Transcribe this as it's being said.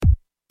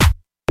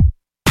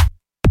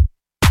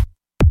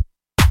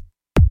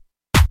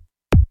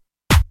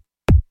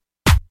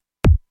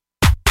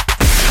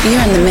You're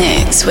in the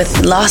mix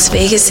with Las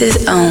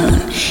Vegas's own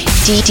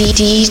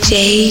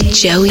DJ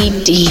Joey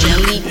D.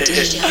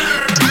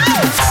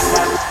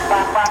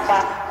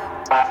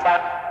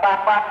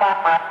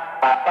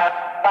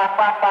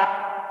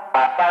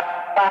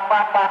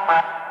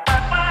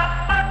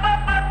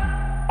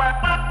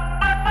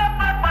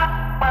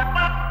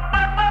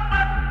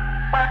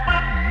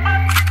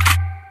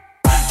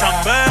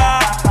 Chambea,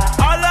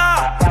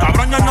 ala,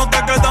 cabrón, ya no te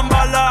quedan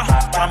balas.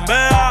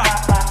 Chambea,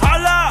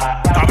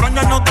 ala, cabrón,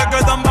 ya no te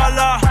quedan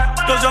balas.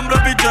 Yo siempre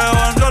picheo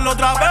en rol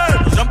otra vez.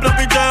 Yo siempre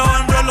picheo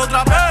en rol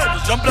otra vez. Yo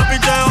siempre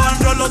picheo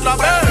en rol otra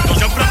vez. Yo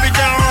siempre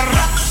picheo en rol.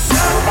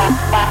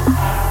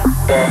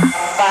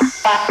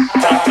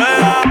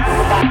 Chambea,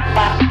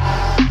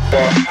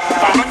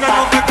 cabrón, ya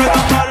no te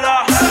quedan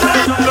balas.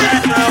 Yo siempre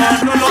picheo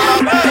en rol otra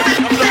vez. Yo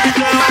siempre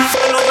picheo en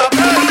rol otra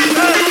vez.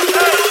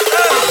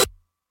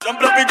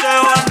 Siempre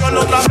picheo en rol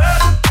otra vez.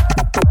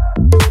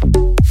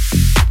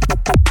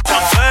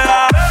 Chambea.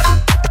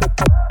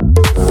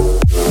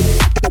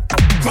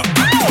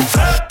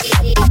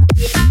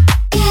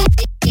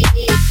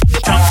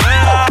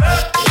 Chambea.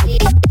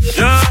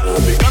 Yeah.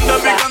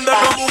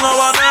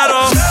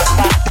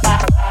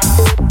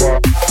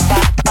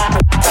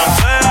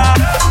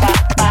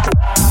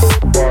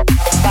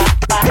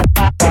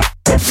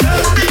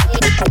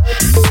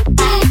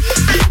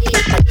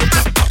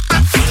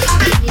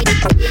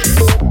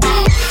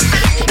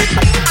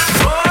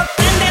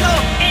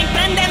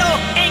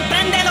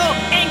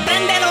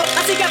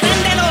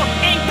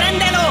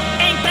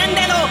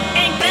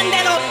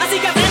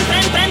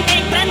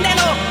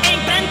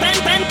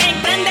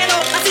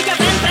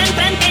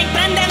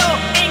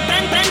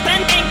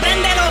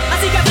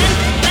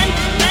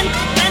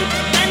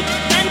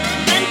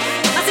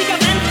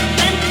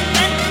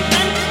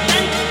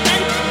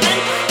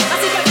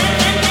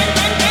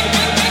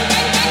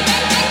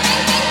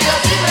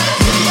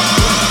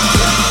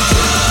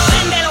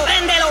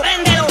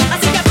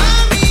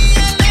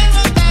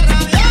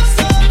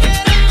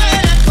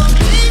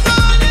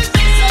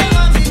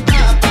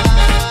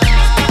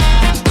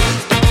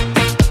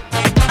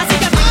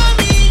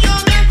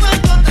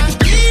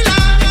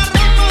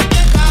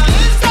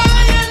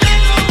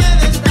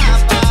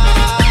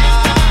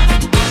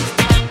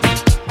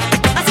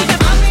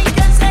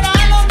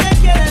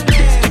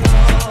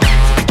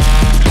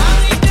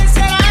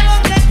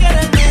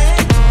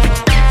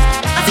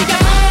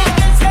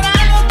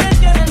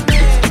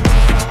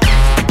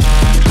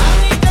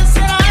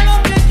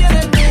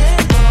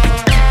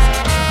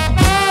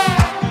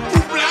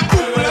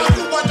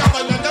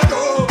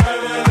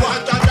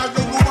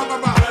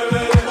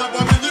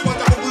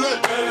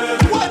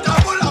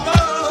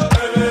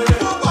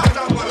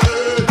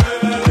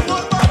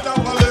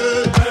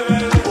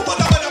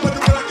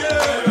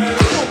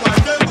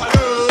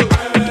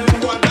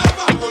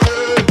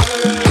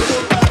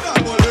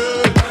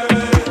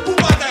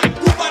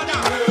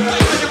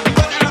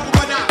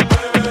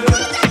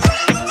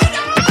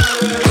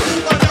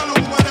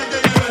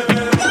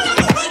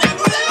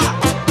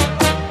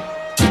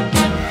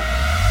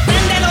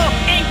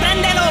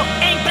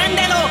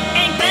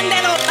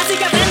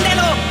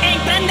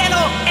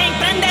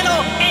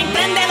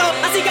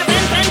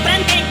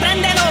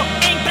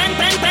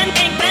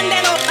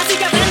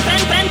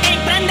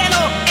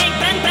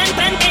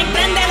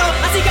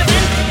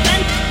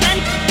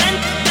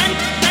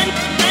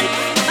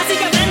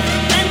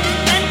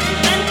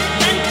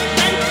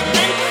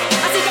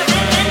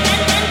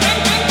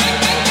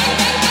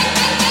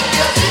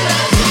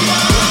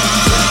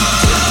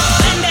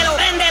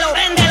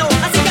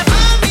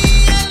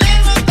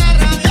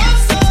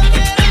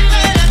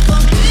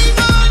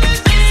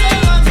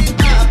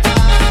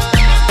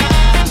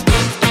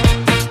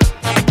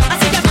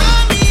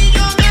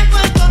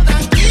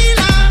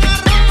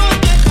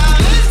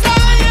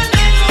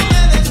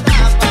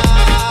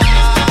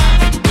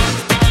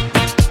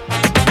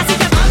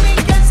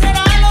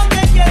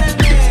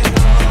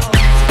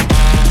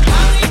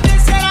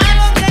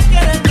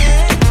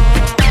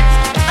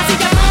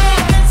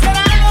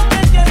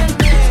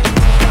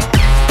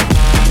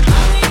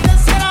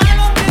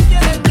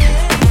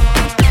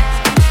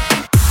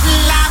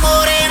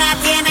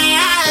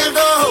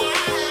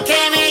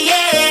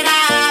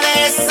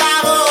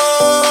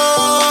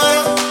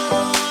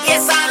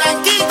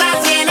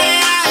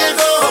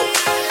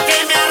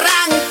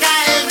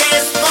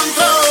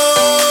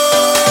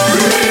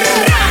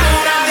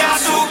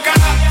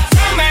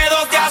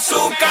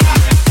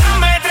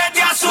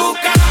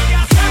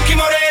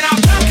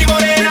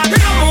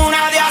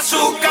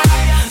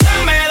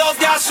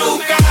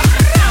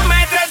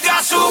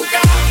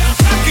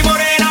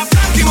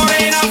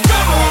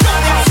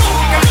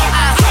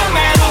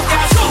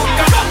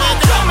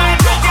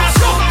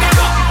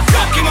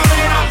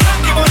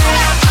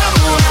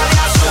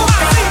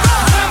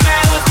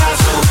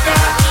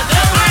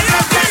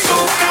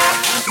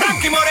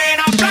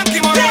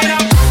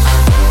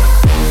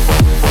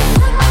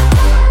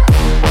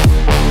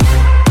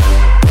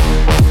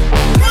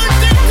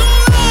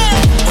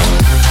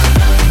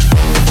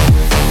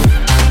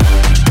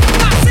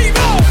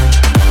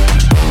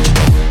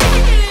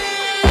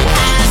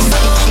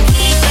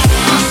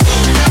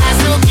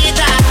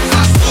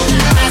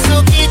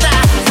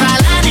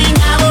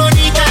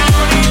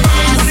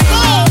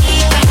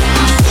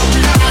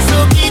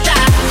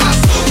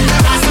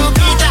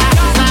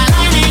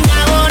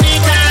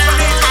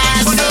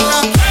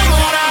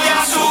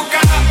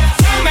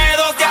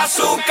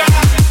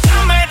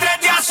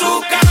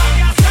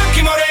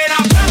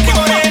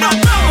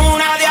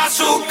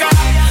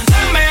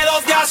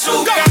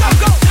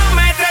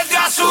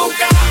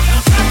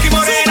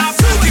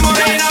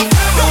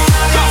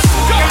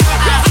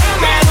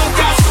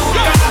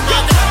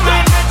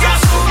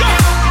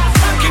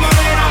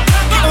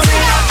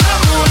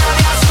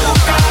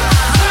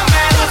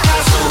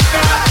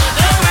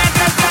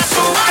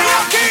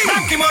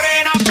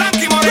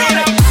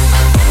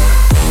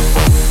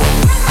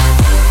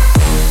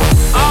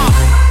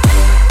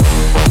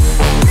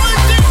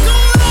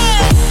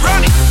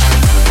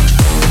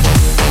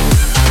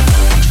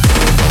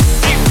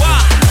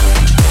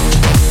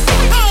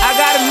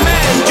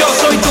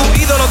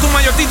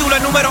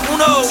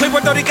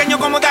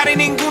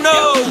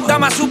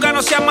 más azúcar,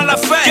 no sea mala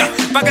fe.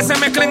 Pa' que se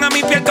mezclen a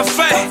mi piel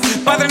café.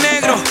 Padre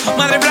negro,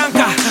 madre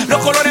blanca, los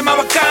colores más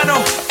bacanos.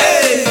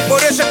 Ey,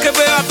 por eso es que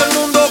veo a todo el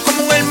mundo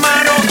como un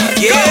hermano.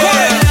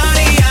 Yeah.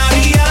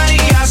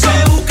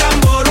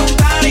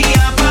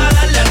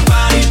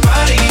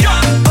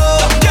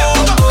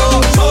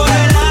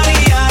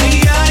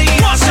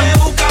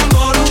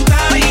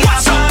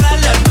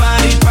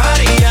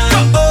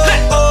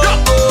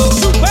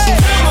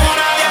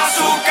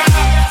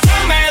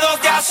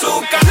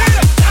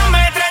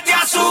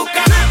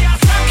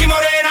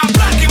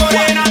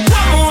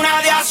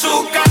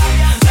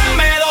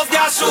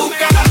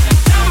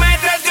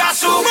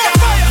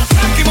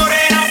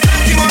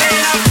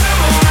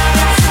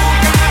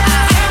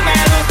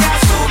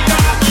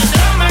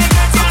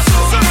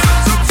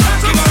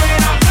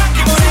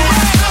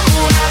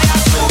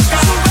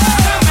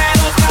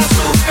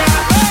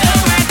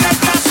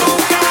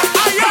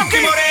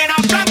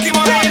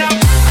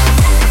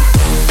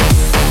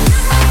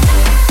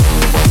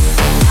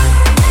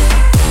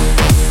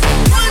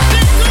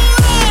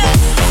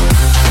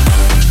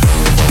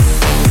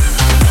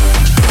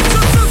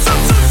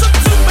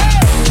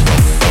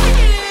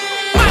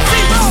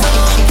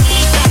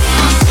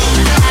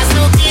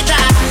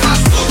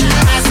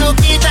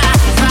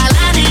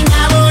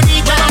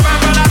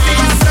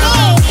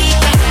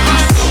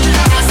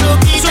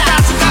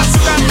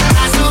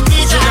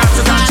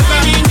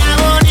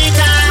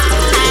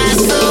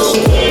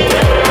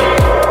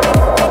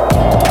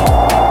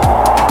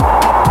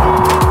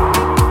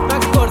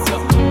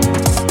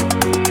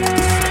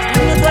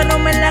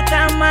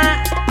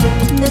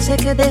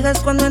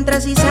 Cuando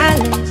entras y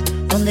sales,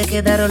 ¿dónde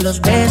quedaron los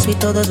besos y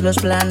todos los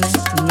planes?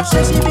 No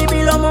sé si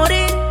vivir o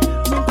morir.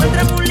 Me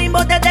encuentro en un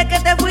limbo desde que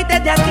te fuiste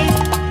de aquí.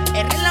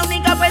 Eres la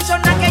única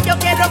persona que yo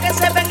quiero que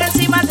se venga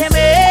encima de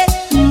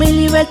mí. Mi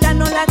libertad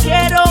no la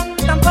quiero,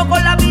 tampoco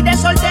la vida de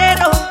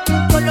soltero.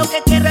 Yo lo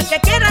que quiero es que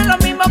quieran lo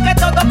mismo que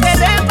todos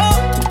queremos.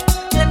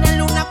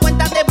 Tener una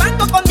cuenta de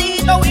banco con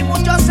dígitos y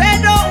muchos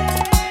ceros.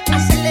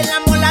 Hacerle el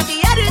amor a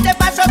diario y de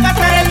paso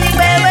casar en mi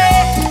bebé.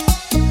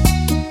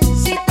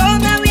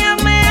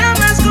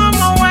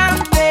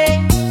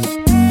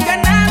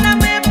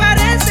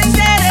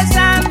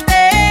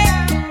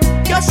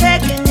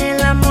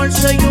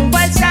 Soy un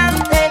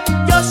balsante,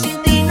 yo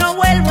sin ti no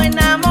vuelvo a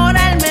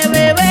enamorarme,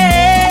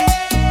 bebé.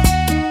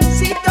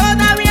 Si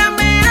todavía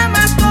me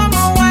amas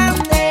como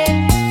antes,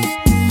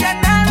 ya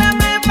nada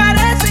me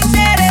parece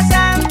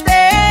interesante.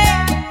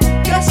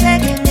 Yo sé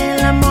que en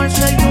el amor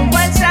soy un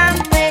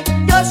balsante,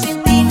 yo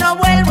sin ti no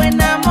vuelvo a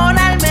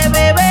enamorarme,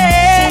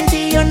 bebé. Sin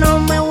ti yo no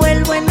me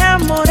vuelvo a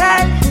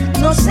enamorar,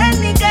 no sé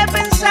ni qué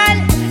pensar.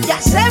 Ya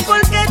sé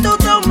por qué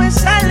todo me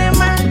sale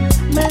mal,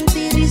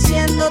 mentir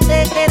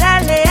diciéndote que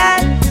era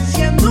leal.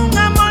 Siendo un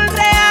amor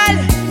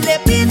real, le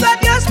pido a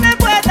Dios me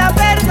pueda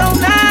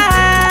perdonar.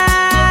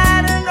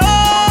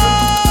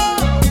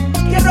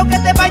 No, quiero que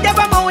te vayas,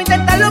 vamos a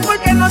intentarlo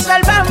porque no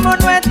salvamos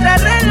nuestra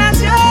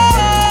relación.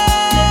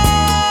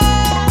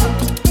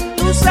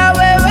 Tú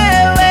sabes,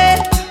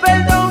 bebé,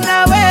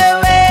 perdona,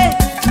 bebé.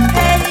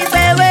 Hey,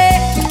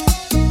 bebé,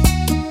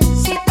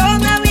 si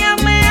todavía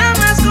me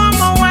amas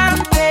como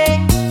antes,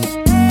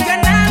 que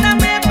nada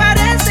me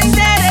parece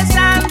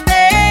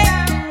interesante.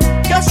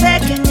 Yo sé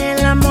que en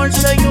el amor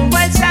soy un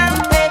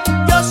balsante,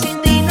 yo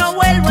sin ti no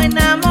vuelvo a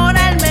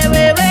enamorarme,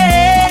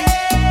 bebé.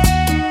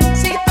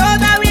 Si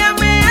todavía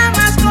me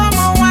amas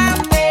como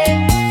antes,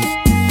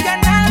 ya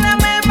nada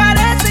me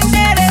parece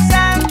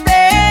interesante.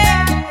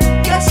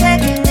 Yo sé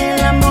que en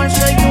el amor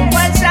soy un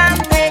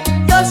balsante,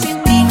 yo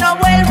sin ti no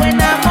vuelvo a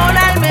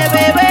enamorarme,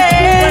 bebé.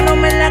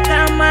 Duérmeme en la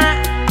cama,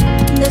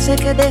 de ese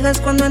que dejas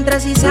cuando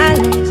entras y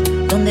sales.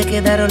 ¿Dónde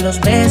quedaron los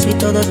besos y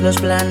todos los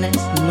planes?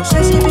 No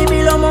sé si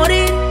vivir o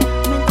morir.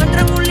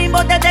 En un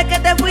limbo desde que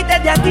te fuiste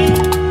de aquí.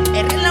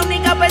 Eres la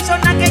única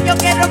persona que yo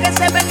quiero que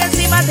se venga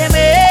encima de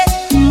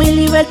mí. Mi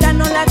libertad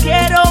no la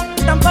quiero,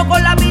 tampoco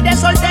la vida de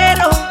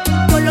soltero.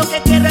 Yo lo que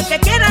quiero es que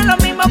quieran lo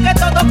mismo que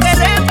todos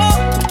queremos.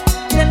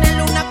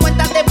 Tener una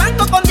cuenta de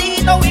banco con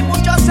dígitos y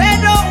muchos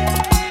ceros.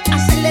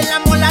 Hacerle el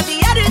amor a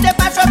diario y de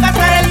paso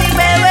casar en mi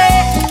bebé.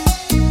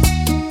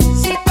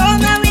 Si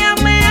todavía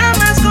me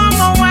amas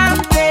como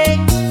antes,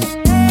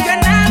 que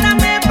nada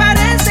me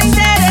parece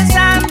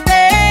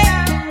interesante.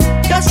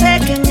 Yo sé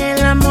que en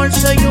el amor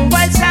soy un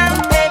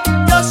balsante,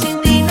 yo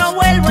sin ti no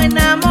vuelvo a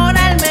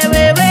enamorarme,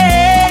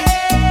 bebé.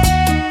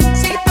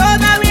 Si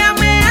todavía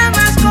me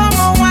amas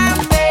como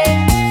antes,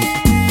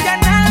 ya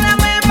nada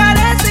me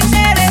parece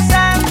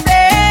interesante.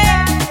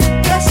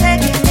 Yo sé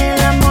que en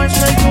el amor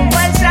soy un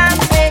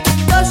balsante,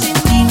 yo sin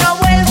ti no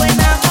vuelvo a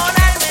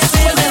enamorarme.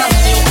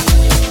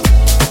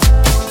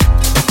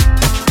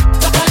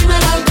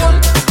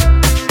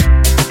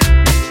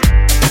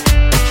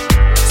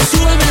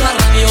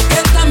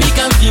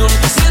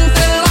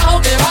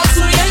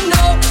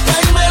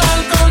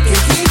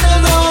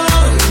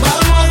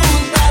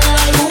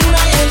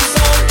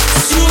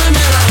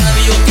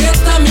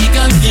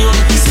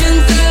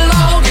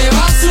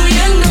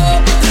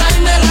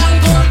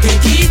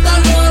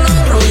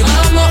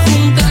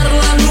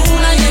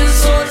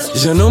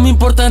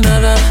 importa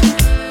nada,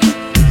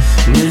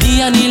 ni el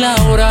día ni la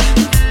hora.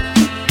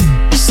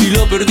 Si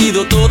lo he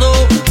perdido todo,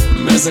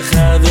 me has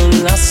dejado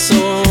en las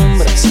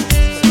sombras.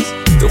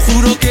 Te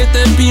juro que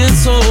te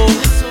pienso,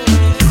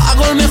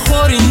 hago el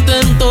mejor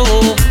intento.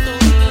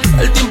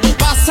 El tiempo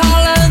pasa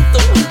lento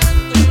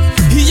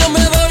y yo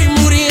me voy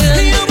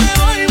muriendo.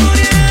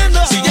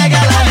 Si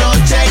llega la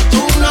noche y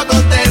tú no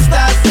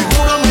contestas,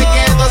 seguro me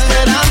quedo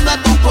esperando a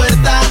tu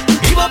puerta.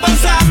 Vivo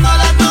pensando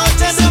las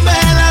noches en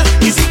velas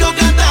y sigo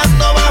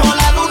cantando bajo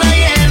la luna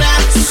llena.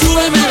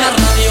 Súbeme a la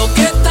radio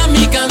que está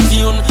mi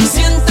canción.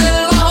 Siente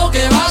el bajo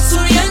que va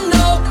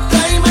subiendo.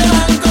 Tráeme el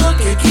alcohol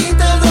que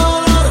quita el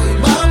dolor y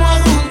vamos a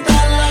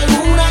juntar la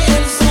luna y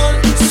el sol.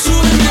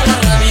 Súbeme a la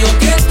radio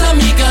que está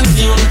mi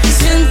canción.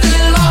 Siente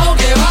el bajo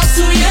que va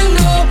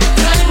subiendo.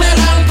 Tráeme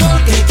el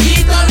alcohol que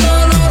quita el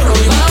dolor.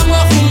 Hoy vamos a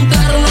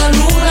juntar la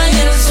luna y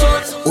el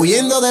sol.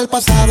 Huyendo del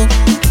pasado,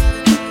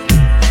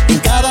 en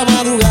cada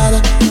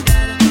madrugada,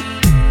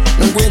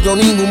 no encuentro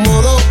ningún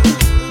modo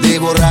de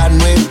borrar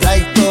nuestra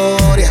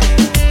historia.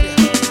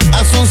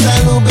 A su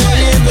salud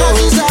bebiendo,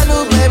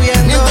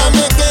 mientras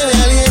me quede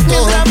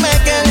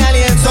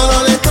aliento,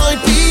 solo le estoy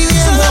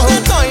pidiendo,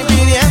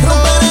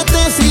 romper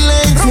este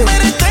silencio.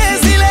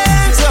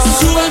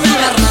 Súbeme a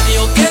la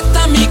radio que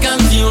está mi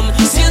canción.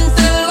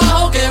 Siente el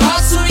bajo que va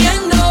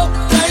subiendo.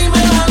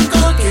 Tráeme el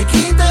alcohol que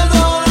quita el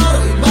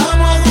dolor y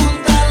vamos a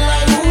juntar la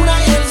luna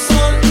y el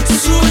sol.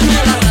 Súbeme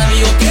a la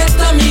radio que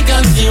está mi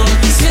canción.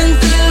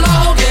 Siente el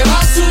bajo que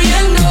va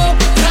subiendo.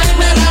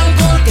 Tráeme el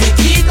alcohol que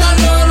quita el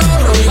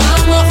dolor. Hoy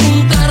vamos a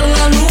juntar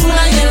la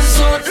luna y el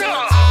sol.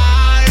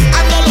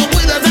 Ando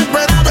muy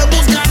desesperado en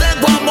busca de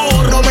tu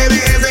amor. No me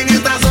dejes en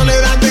esta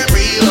soledad, te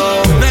pido.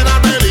 Nena,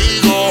 te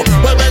digo,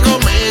 vuelve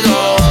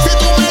conmigo. Si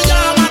tú me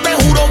llamas, te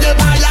juro que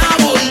para allá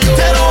voy yo.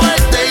 Quiero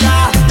verte ya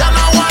no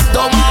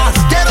aguanto más.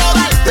 Quiero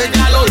darte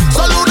calor,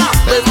 solo una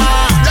vez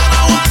más. Ya no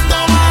aguanto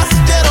más,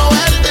 quiero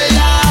verte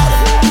ya.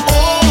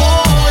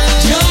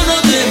 Yo no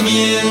te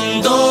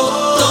miento,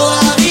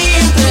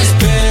 todavía te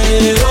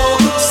espero.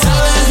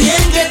 Sabes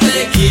bien que te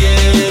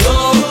quiero,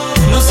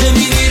 no sé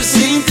vivir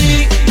sin ti.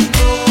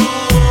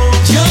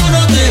 Yo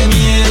no te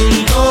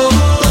miento,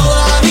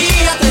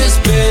 todavía te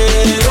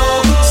espero.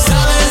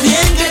 Sabes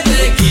bien que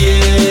te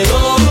quiero,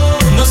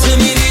 no sé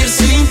vivir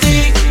sin ti.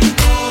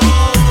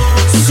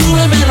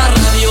 Súbeme a la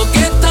radio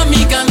que está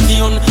mi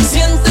canción.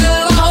 Siente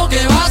el bajo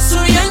que va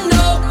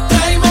subiendo.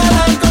 Tráeme el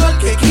alcohol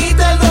que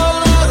quita el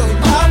dolor y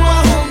vamos a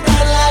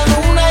juntar la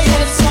luna y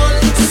el sol.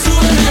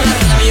 Súbeme a la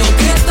radio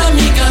que está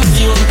mi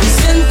canción.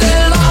 Siente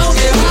el bajo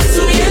que va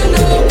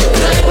subiendo.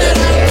 Tráeme el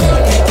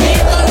alcohol que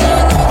quita el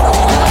dolor.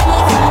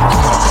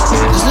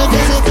 Es lo que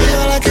hace que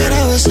yo la quiera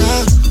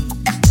besar.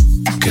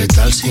 ¿Qué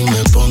tal si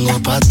me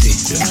pongo pa' ti?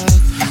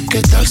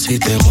 ¿Qué tal si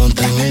te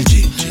monta en el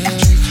Jeep?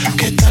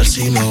 ¿Qué tal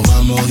si nos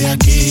vamos de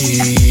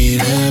aquí,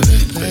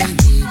 bebé?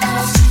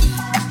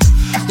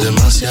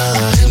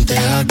 Demasiada gente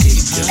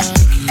aquí,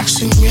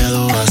 sin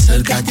miedo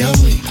acércate a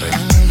mí.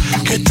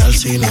 ¿Qué tal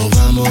si nos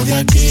vamos de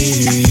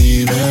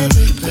aquí,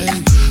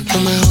 bebé? Lo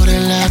mejor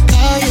en la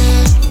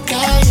calle,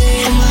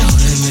 lo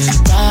mejor en el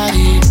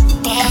party,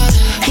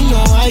 y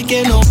no hay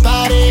que no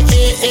pare,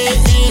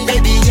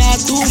 baby, ya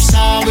tú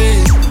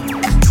sabes.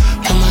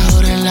 Lo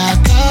mejor en la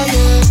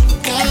calle,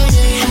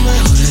 lo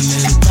mejor en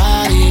el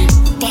party,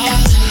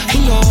 y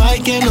no hay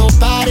que no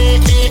pare,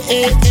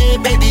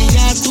 baby,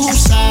 ya tú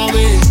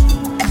sabes.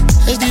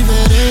 Es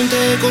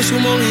diferente con su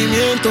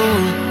movimiento,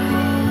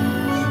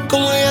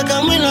 como ella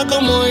camina,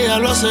 como ella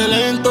lo hace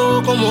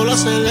lento, como lo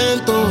hace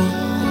lento.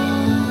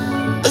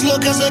 Es lo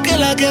que hace que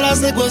la quiera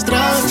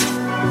secuestrar.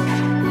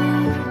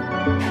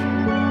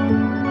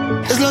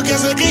 Es lo que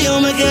hace que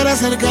yo me quiera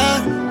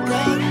acercar.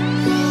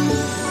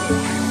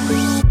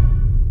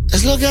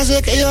 Es lo que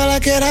hace que yo la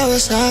quiera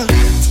besar.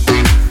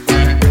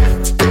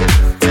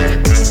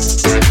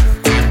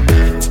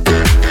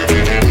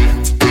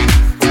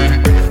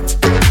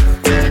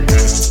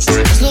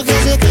 Es lo que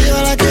hace que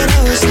yo la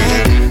quiera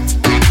besar.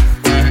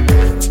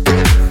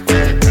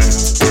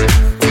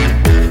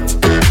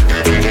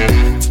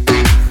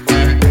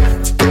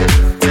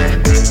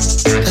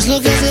 Es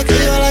lo que hace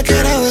que yo la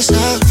quiera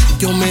besar.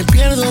 Yo me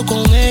pierdo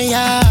con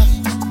ella.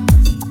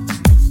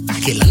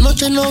 Que la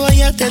noche no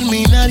vaya a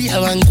terminar, ya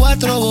van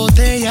 4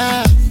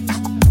 botellas.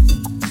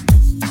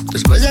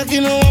 Después de aquí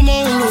nos vamos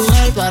a un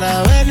lugar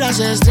para ver las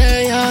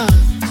estrellas.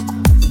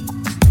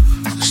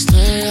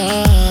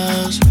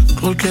 Estrellas,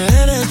 porque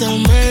eres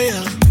tan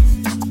bella.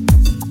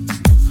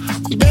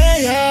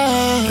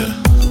 Bella.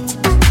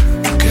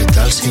 ¿Qué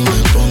tal si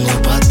me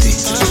pongo pa' ti?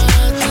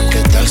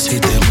 ¿Qué tal si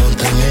te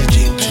montas en el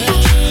Jeep?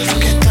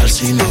 ¿Qué tal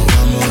si nos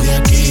vamos de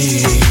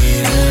aquí?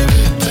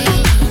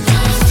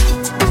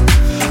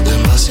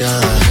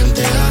 Demasiada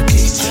gente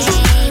aquí,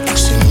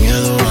 sin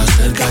miedo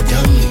acércate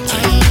a mí.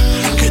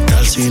 ¿Qué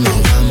tal si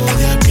nos vamos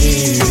de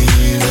aquí,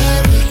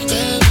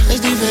 bebé?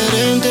 Es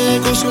diferente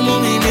con su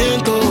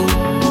movimiento,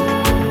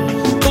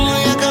 como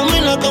ella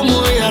camina,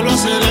 como ella lo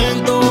hace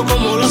lento,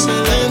 como lo hace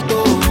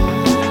lento.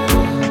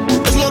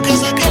 Es lo que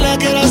hace que la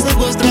quiera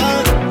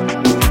secuestrar.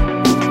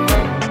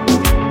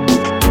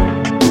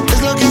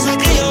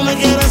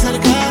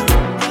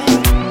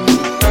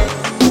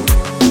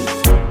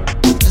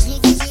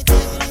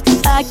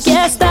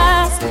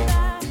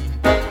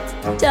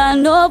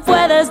 no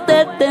puedes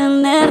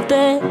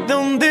detenerte.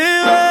 ¿Dónde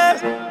vas?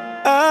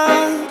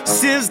 Ah,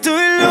 si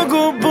estoy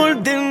loco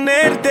por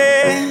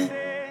tenerte.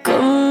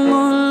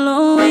 ¿Cómo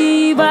lo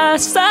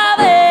ibas a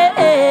ver?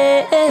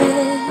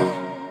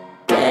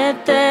 Que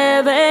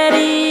te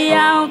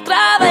vería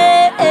otra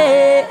vez.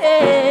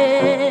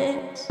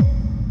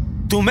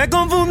 Tú me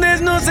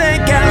confundes, no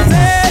sé qué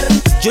hacer.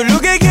 Yo lo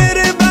que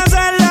quiero es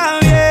pasarla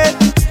bien.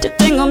 Yo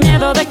tengo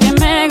miedo de que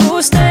me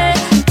guste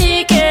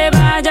y que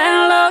vaya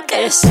a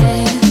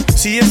enloquecer.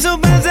 Si eso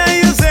pasa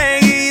yo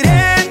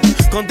seguiré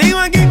contigo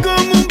aquí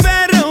como un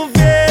perro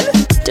fiel.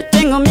 Yo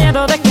tengo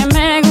miedo de que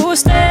me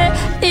guste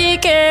y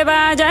que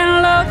vaya a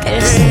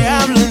enloquecer. Te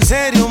hablo en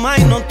serio,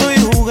 May, no estoy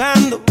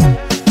jugando.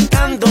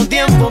 Tanto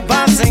tiempo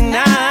pasa en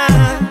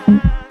nada.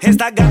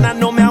 Estas ganas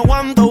no me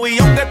aguanto y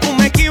aunque tú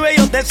me esquives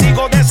yo te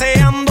sigo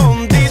deseando.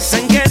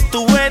 Dicen que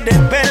tú eres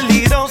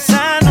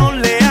peligrosa, no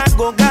le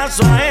hago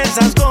caso a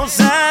esas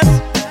cosas.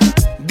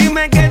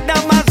 Dime qué está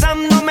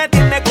pasando, me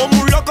tiene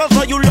como un loco,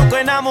 soy un loco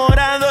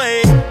enamorado.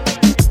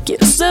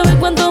 Quiero saber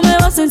cuánto me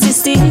vas a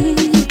insistir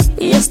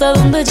y hasta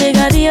dónde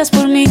llegarías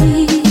por mí.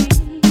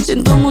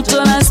 Siento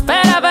mucho la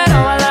espera,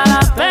 pero vale la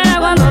pena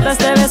cuando te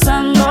esté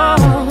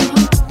besando.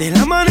 De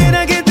la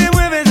manera que te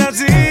mueves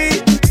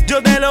así,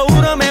 yo te lo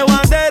juro me voy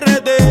a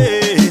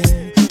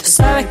derretir. Tú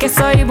sabes que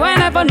soy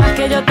buena, por más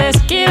que yo te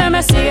esquive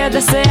me sigues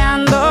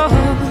deseando.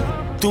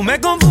 Tú me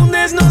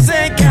confundes, no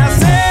sé qué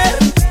hacer.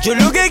 Yo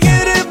lo que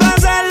quiero es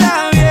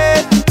pasarla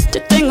bien.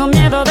 Yo tengo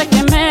miedo de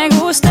que me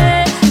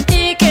guste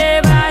y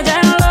que vaya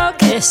a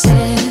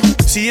enloquecer.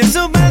 Si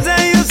eso pasa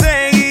yo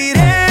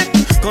seguiré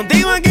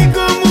contigo aquí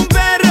como un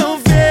perro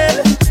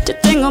fiel. Yo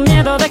tengo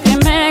miedo de que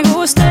me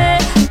guste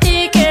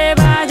y que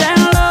vaya a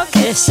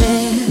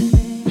enloquecer.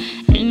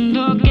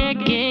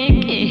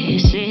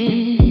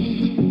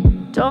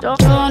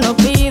 Yo no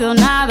pido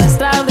nada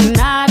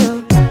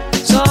extraordinario,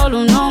 solo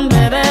un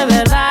hombre de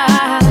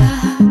verdad.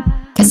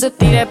 Que se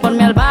tire por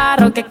mí al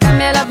barro, que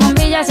cambie las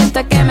bombillas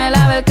hasta que me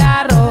lave el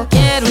carro.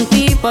 Quiero un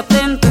tipo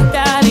atento y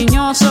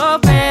cariñoso,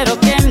 pero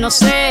que no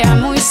sea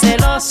muy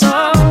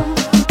celoso.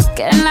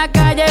 Que en la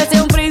calle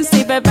sea un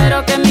príncipe,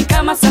 pero que en mi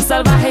cama sea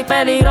salvaje y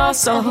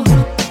peligroso.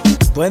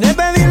 Puedes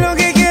pedir lo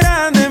que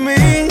quieras de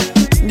mí,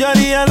 yo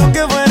haría lo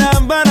que fuera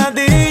para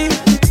ti.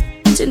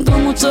 Siento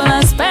mucho la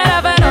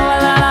espera, pero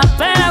vale la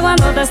pena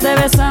cuando te esté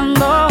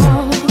besando.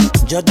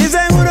 Yo estoy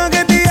seguro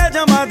que te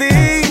hecho para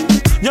ti,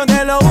 yo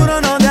te lo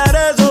juro no te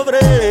haré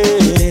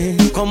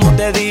sufrir. Como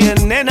te dije,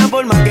 nena,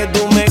 por más que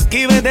tú me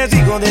esquives te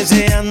sigo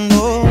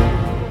deseando.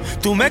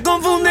 Tú me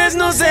confundes,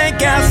 no sé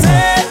qué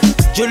hacer.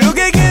 Yo lo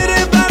que quiero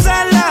es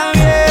pasarla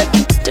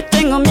bien. Yo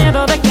tengo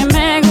miedo de que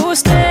me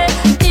guste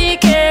y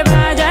que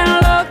vaya a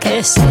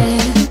enloquecer.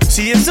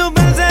 Si eso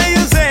pasa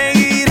yo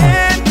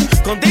seguiré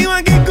contigo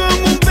aquí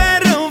como un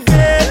perro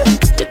fiel.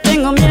 Yo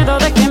tengo miedo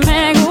de que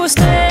me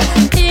guste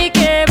y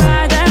que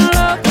vaya a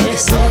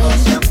enloquecer. Todo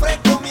siempre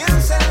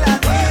comienza en la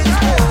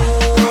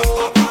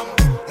disco.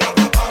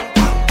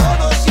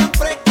 Todo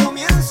siempre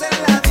comienza en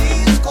la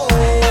disco.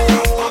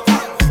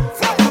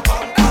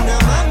 Una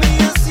mami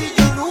así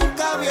yo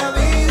nunca había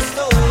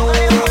visto.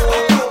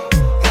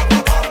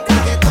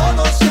 Que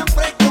todo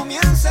siempre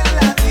comienza en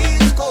la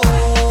disco.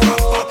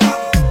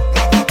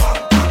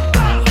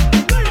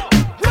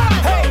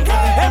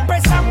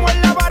 Empezamos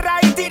en la barra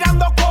y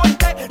tirando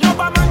corte. Nos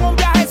vamos en un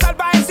viaje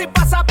salvaje sin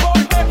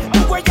pasaporte. Tu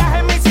huella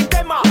en mi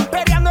sistema,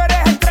 peleando eres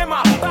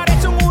extrema.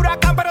 Parece un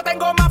huracán, pero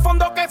tengo más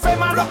fondo que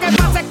FEMA. Lo que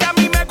pasa es que a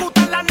mí me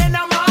gustan las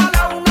nenas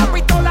malas. Una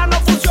pistola no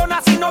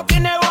funciona si no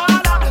tiene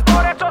bala.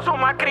 Por eso su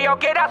malcrio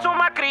quiere a su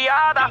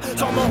malcriada.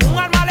 Somos un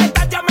arma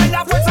letal, llame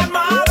la fuerza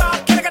armada.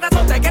 Quiere que te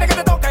azote, quiere que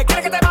te toque,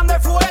 quiere que te mande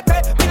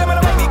fuerte.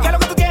 Pídemelo, baby, que es lo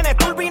que tú tienes,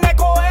 turbina y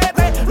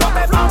cohete. No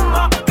te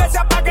flama, que se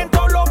apaguen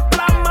todos los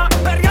plasmas.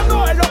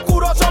 Perreando en lo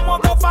oscuro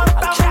somos dos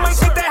fantasmas. Y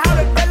si te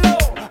jalo el pelo,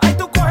 ahí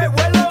tú coges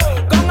vuelo.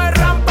 Con el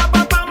ram, pa,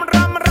 pa, pam,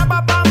 ram,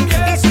 pa, pam.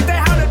 Y si te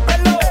jalo el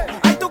pelo,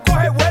 ahí tú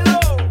coges vuelo.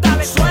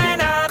 Dale,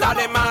 suena,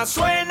 dale más,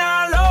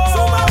 suénalo.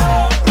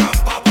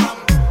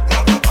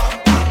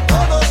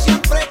 Todo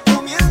siempre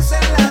comienza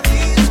en la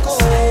disco.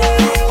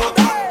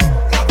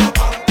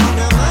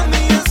 Una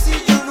mami así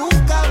yo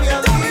nunca había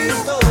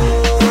visto.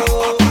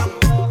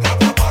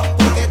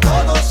 Porque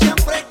todo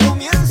siempre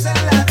comienza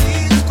en la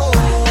disco.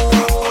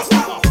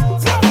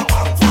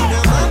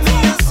 Una mami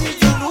así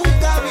yo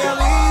nunca había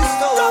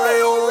visto.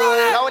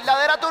 La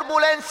verdadera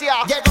turbulencia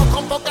llegó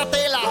con poca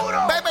tela,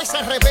 bebe y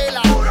se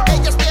revela.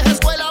 Ella es vieja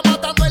escuela,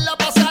 matando en la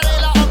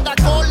pasarela. Anda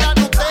con la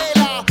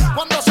Nutella,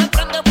 cuando se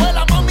prende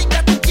vuela. Mami,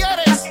 ¿qué tú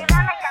quieres?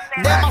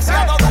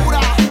 Demasiado dura,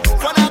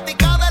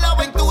 fanática de la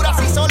aventura.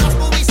 Se hizo las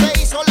boobies,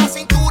 se hizo la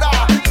cintura.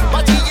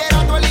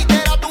 Bachillerato en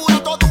literatura,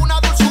 toda una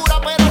dulzura.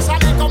 Pero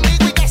sale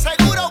conmigo y que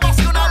seguro va a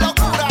ser una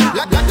locura.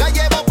 La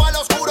llevo para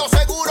lo oscuro,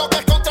 seguro que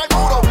es contra el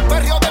muro.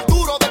 Perreo del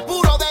duro, del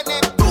puro de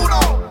Neptuno.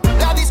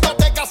 La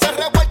discoteca se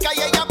revuelca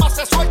y ella más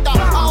se suelta.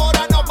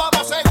 Ahora nos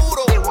vamos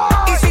seguro.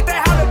 Y si te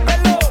jalo el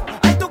pelo,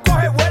 ahí tú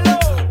coges vuelo.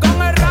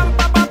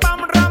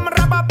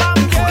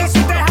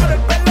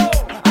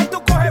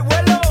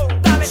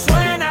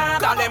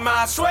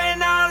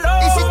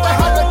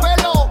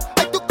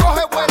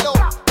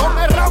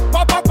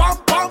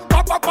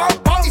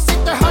 si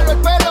te jalo el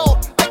pelo,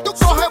 ay, tú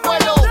coge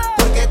vuelo.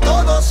 Porque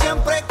todo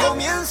siempre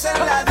comienza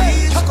en la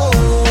disco.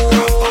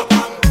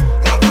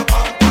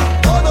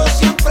 Todo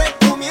siempre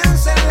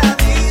comienza en la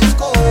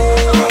disco.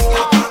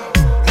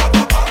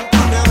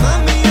 Una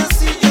mami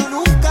así yo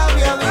nunca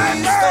había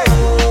visto.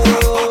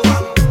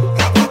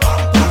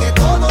 Porque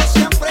todo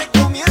siempre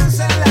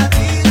comienza en la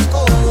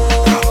disco.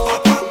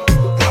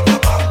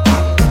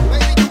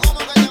 Baby, tú como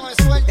que ya me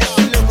sueltas.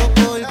 Estoy loco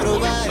por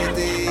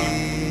probarte.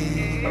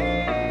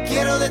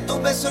 Quiero de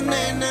tus besos,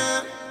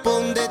 nena.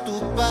 Pon de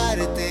tu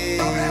parte.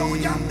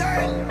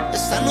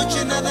 Esta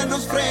noche nada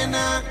nos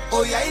frena.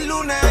 Hoy hay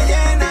luna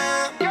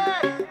llena.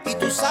 Y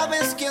tú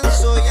sabes quién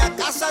soy. A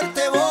casa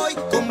te voy.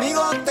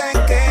 Conmigo te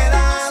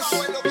quedas.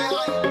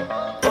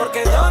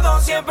 Porque todo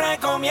siempre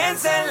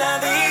comienza en la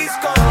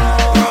disco.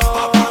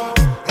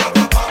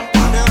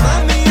 Una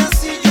mami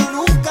así yo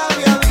nunca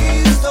había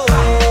visto.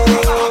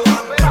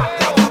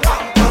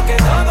 Porque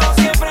todo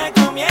siempre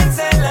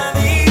comienza en la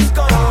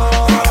disco.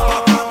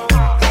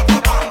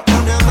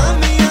 Una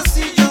mami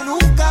así yo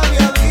nunca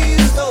había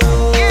visto.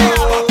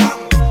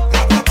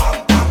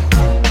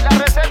 La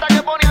receta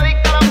que pone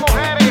adicta a las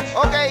mujeres.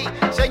 Ok,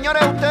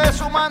 señores, ustedes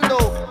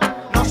sumando,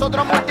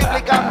 nosotros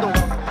multiplicando.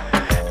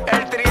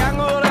 El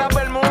triángulo de la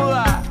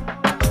Bermuda.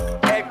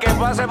 El que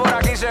pase por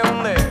aquí se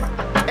hunde.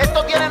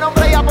 Esto tiene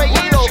nombre y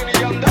apellido.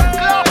 Un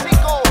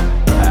clásico.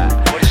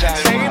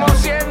 Seguimos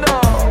siendo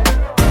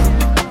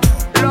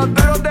los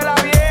duros de la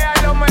vieja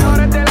y los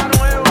mejores de la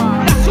nueva.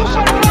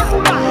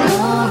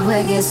 No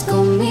juegues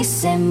con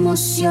mis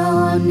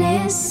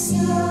emociones,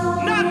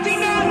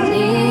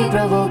 ni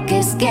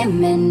provoques que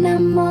me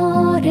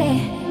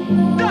enamore,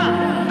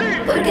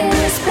 porque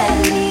eres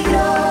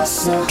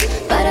peligroso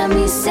para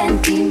mis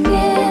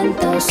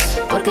sentimientos,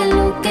 porque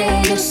lo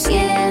que yo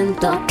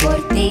siento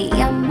por ti,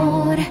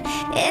 amor,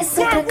 es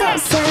otra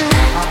cosa.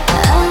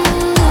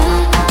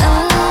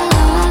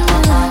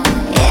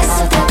 Es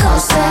otra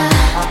cosa.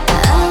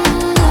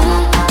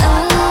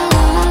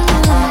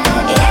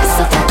 Es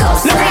otra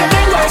cosa. Lo que yo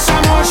tengo es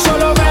amor,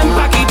 solo ven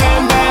pa' aquí,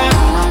 ven, ven.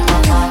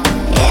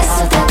 Es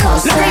otra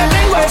cosa. Lo que yo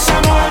tengo es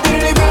amor,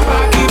 dile ven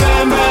pa' aquí,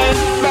 ven, ven.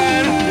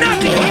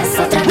 Es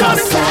otra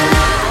cosa.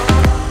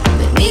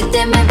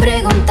 Permíteme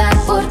preguntar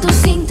por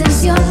tus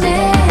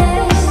intenciones.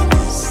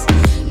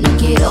 No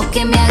quiero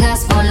que me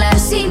hagas volar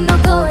si no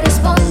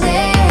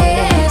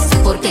correspondes,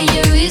 porque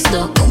yo he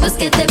visto cómo es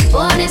que te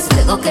pones.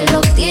 Luego que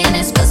lo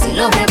tienes, fácil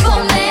lo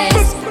repones.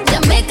 Ya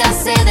me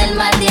cansé del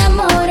mal de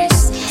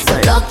amores.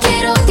 Solo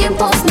quiero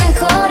tiempos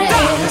mejores.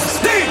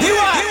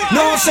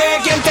 No sé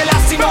quién te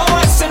lastimó,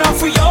 ese no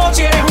fui yo.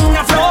 Si eres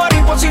una flor,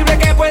 imposible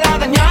que pueda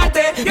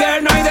dañarte.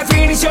 Girl, no hay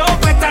definición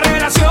para esta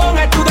relación.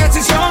 Es tu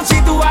decisión, si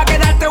tú vas a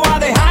quedarte o a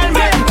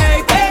dejarme.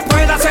 Que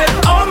pueda ser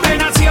hombre,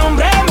 nací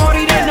hombre,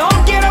 moriré. No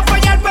quiero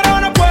fallar, pero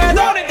no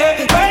puedo.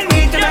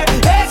 Permíteme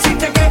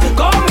decirte que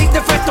con mis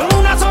defectos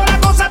una sola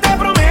cosa te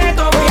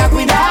prometo. Voy a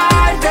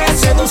cuidarte,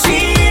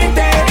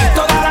 seducirte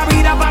toda la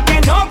vida pa' que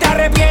no te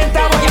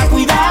arrepientas. Voy a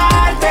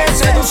cuidarte,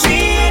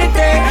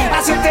 seducirte,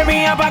 hacerte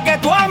mía pa' que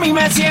tú a mí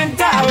me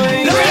sientas,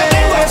 baby. Lo que yo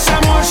tengo es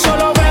amor,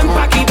 solo ven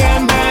pa' aquí,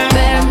 ven, ven.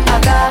 Ven pa'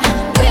 acá,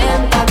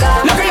 ven pa'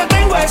 acá. Lo que yo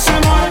tengo es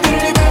amor,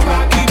 dile ven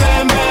pa' aquí,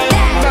 ven, ven,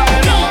 ven.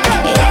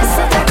 Es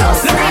otra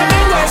cosa. Lo que yo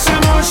tengo es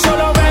amor,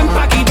 solo ven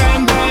pa' aquí,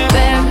 ven, ven.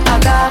 Ven pa'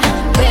 acá,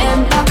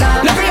 ven pa' acá.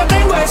 Lo que yo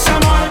tengo es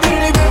amor,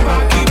 dile ven pa'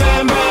 aquí,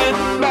 ven,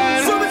 ven, ven.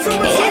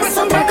 Es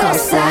otra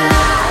cosa.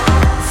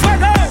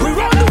 We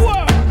run the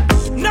world,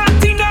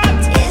 naughty nut.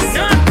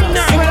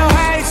 Dímelo,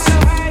 Hayes.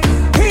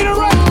 Hit a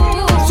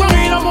rock,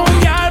 sonido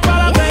mundial para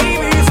la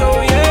baby, so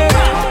yeah.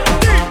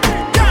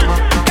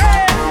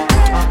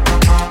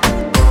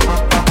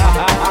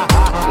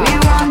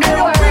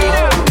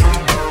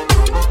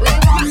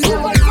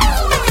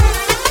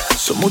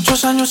 Son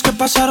muchos años que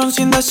pasaron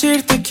sin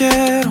decirte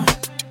quiero,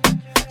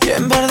 y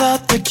en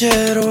verdad te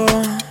quiero,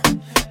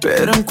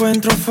 pero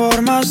encuentro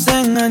formas de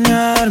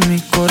engañar mi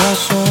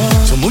corazón.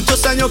 Son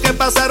muchos años que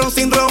pasaron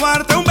sin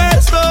robarte un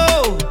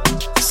beso.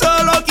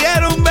 Solo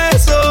quiero un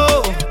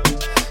beso.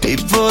 Y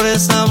por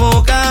esa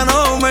boca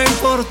no me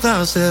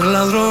importa ser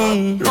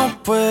ladrón. No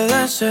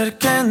puede ser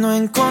que no he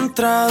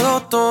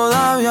encontrado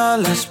todavía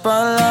las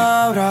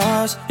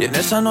palabras, y en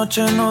esa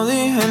noche no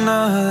dije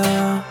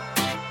nada.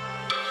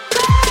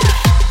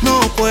 No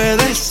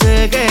puede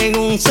ser que en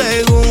un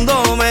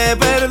segundo me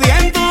perdí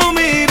en tu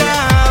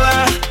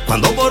mirada,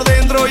 cuando por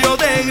dentro yo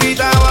te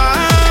gritaba.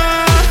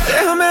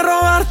 Déjame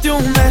robarte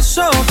un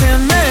beso que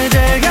me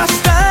llegue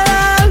hasta el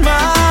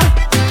alma,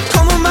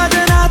 como un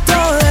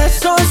vallenato de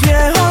esos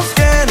viejos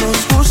que nos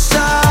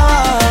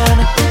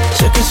gustaban.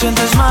 Sé que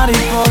sientes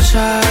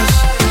mariposas,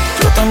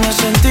 yo también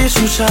sentí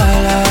sus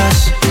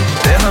alas.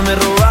 Déjame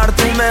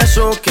robarte un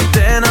beso que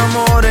te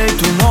enamore y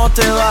tú no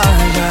te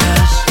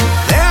vayas.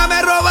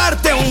 Déjame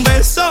robarte un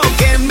beso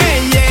que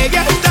me llegue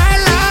hasta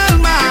el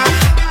alma,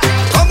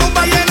 como un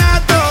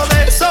vallenato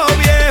de esos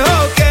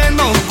viejos que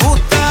nos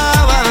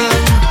gustaban.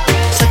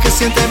 Sé que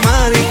sientes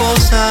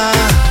mariposa,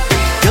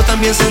 yo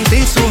también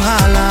sentí sus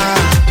alas.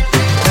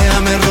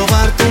 Déjame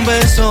robarte un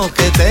beso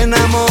que te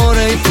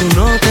enamore y tú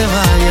no te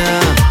vayas.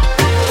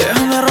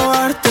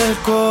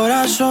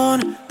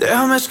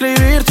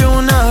 escribirte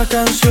una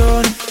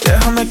canción.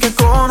 Déjame que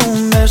con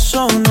un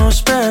beso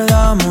nos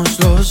perdamos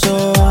los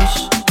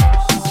dos.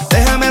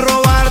 Déjame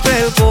robarte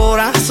el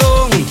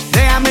corazón.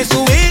 Déjame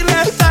subirle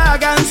esta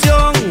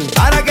canción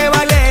para que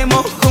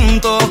bailemos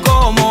juntos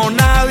como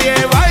nadie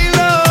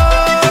bailó.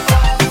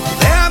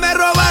 Déjame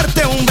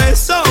robarte un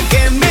beso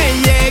que me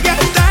llegue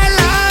hasta el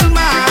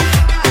alma,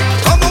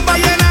 como un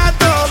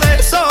vallenato de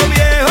esos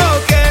viejos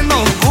que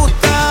nos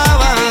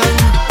gustaban.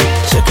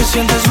 Sé que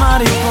sientes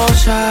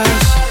mariposas,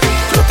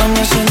 yo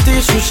también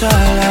sentí sus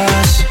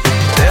alas.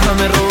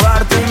 Déjame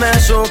robarte un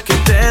beso que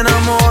te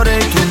enamore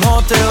y tú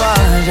no te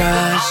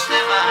vayas.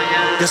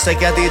 Yo sé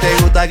que a ti te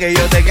gusta que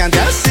yo te cante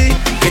así,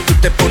 que tú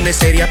te pones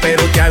seria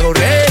pero te hago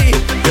reír.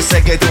 Yo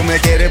sé que tú me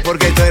quieres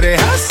porque tú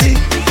eres así,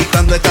 y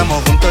cuando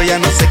estamos juntos ya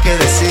no sé qué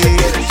decir.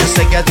 Yo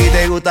sé que a ti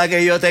te gusta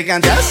que yo te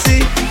cante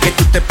así, que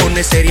tú te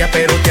pones seria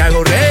pero te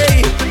hago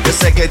reír. Yo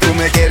sé que tú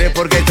me quieres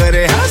porque tú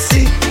eres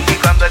así, y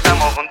cuando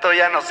estamos juntos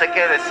ya no sé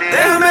qué decir.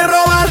 Déjame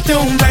robarte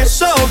un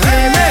beso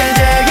que me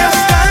llegue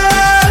hasta el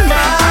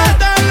alma,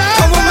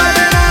 como un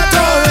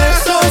vallenato de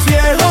esos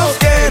viejos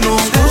que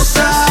nos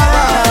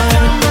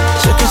gustaban.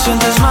 Sé que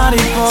sientes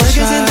mariposas,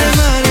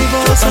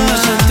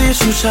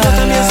 yo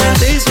también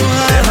sentí sus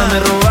alas. Déjame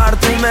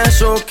robarte un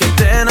beso que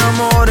te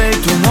enamore y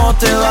tú no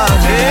te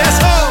vayas.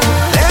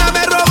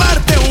 Déjame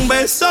robarte un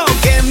beso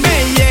que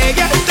me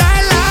llegue hasta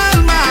el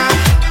alma,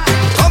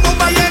 como un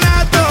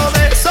vallenato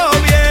de esos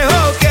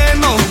viejos que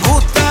nos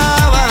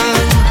gustaban.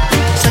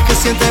 Sé que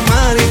sientes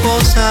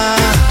mariposa,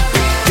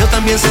 yo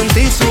también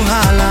sentí sus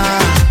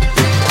alas.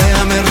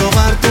 Déjame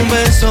robarte un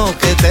beso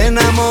que te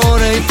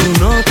enamore y tú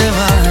no te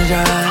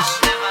vayas.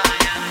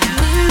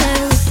 Me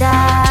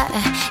gusta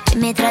que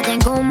me traten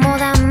como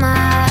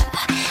dama,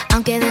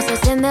 aunque a veces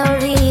se me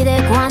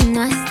olvide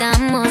cuando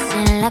estamos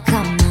en la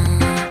cama.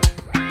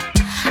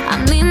 A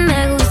mí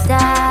me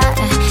gusta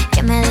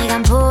que me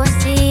digan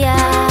poesía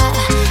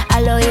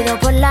al oído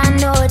por la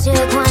noche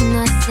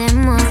cuando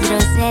hacemos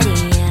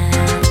groserías.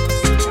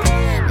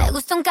 Me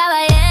gusta un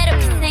caballero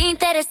que sea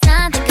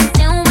interesante, que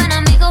sea un buen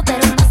amigo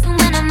pero más un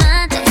buen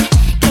amante,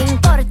 que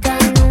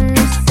importan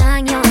unos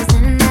años de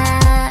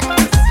más.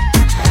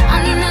 A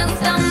mí me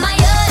gustan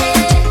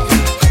mayores,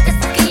 de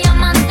esos que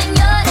llaman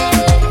señores,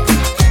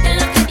 de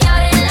los que te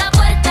abren la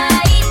puerta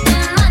y te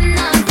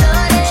mandan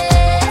flores.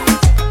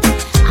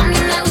 A mí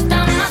me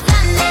gustan más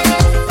grandes,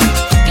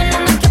 que no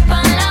me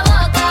quepan la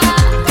boca,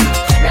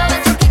 los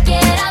besos que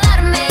quiera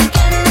darme,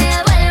 que me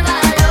vuelva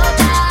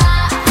loca,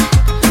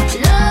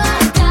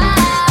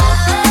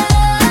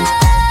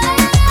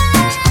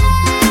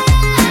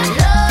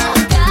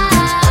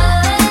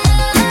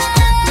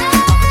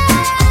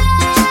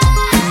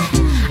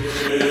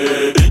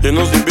 Yo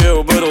no soy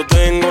viejo, pero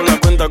tengo la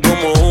cuenta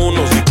como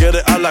uno. Si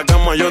quieres a la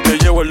cama, yo te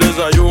llevo el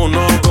desayuno.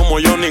 Como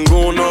yo,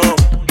 ninguno.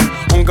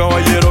 Un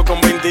caballero con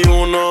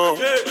 21.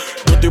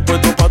 Yo estoy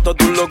puesto pa' toda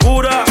tu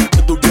locura.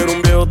 Que tú quieres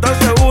un viejo, ¿estás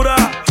segura?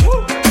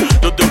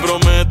 Yo te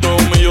prometo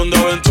 1.000.000 de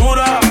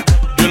aventuras.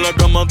 Y en la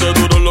cama te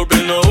duro lo que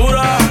no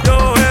dura.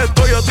 Yo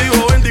estoy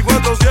activo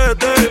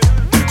 24/7.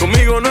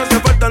 Conmigo no hace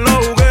falta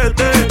los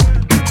juguetes.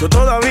 Yo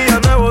todavía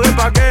nuevo de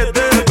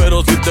paquete.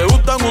 Pero si te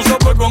gustan, uso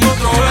pues con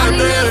otro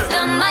gente.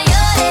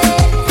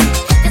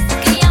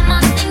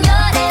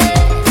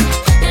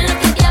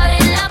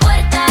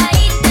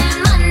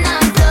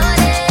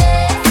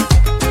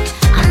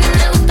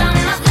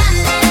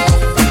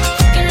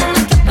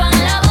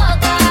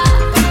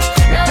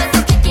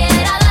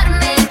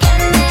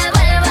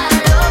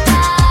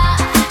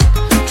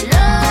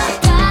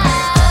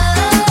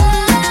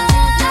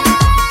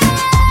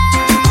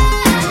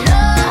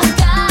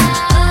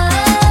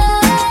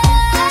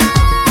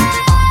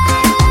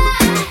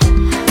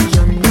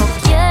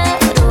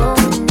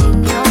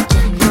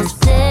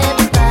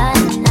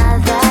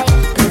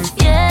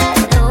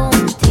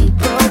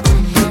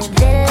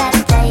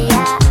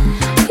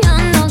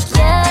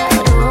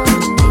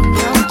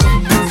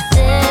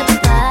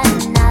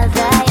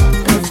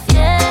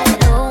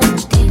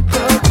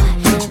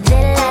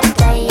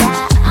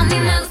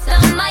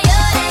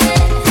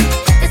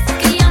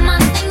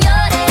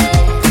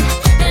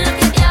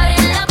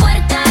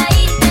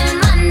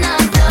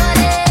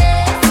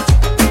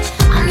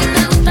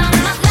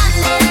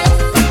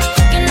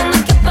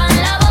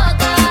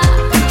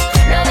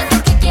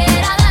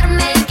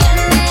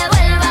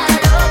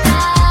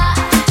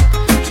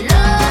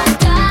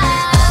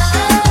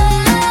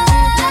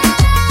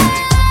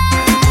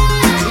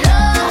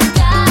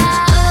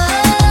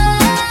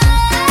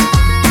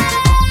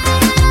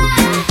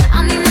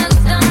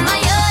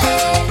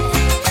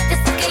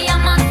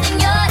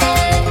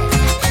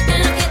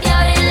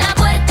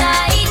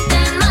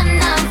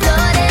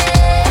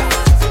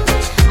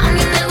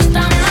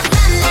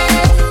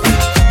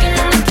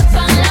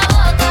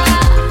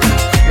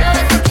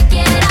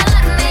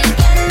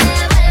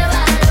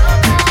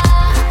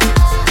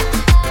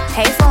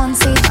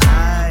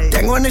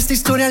 esta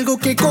historia algo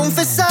que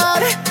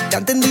confesar. Ya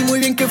entendí muy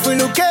bien qué fue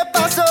lo que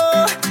pasó.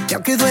 Y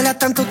aunque duela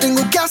tanto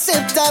tengo que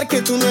aceptar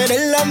que tú no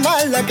eres la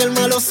mala, que el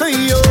malo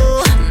soy yo.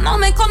 No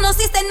me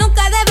conociste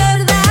nunca de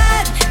verdad.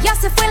 Ya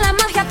se fue la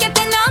magia que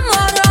te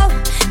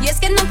enamoró. Y es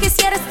que no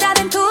quisiera estar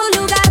en tu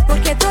lugar,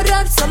 porque tu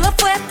error solo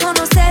fue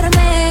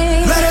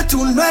conocerme. No eres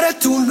tú, no eres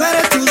tú, no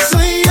eres tú,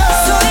 soy yo.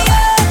 Soy yo.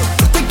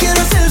 No te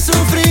quiero hacer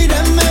sufrir,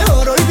 es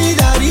mejor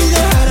olvidar y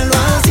dejarlo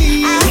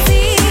así.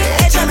 Así,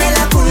 échame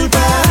la culpa.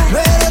 No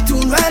eres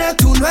tú, no eres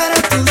tú, no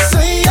eres tú,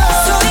 soy yo.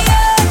 Soy yo.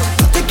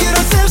 No te quiero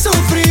hacer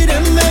sufrir,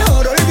 es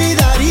mejor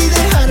olvidar y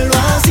dejarlo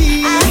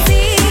así.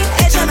 Así,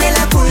 échame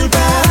la culpa.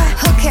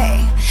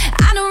 Okay,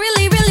 I don't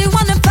really, really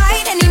wanna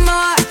fight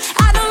anymore.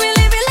 I don't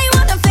really, really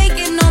wanna fake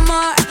it no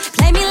more.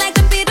 Play me like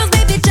the Beatles,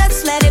 baby,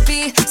 just let it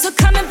be. So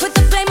come and put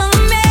the blame on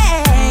me,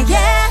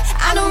 yeah.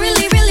 I don't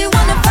really, really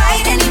wanna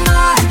fight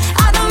anymore.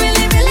 I don't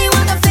really, really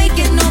wanna fake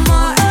it no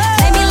more.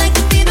 Play me like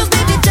the Beatles,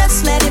 baby,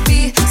 just let it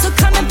be. So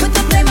come and put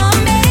the blame on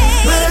me,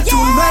 No eres tú,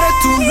 no eres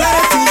tú, no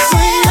eres tú,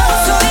 soy yo.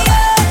 Soy yo.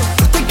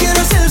 No te quiero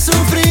hacer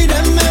sufrir,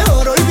 es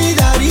mejor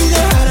olvidar y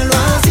dejarlo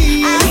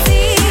así.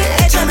 Así,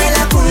 échame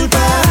la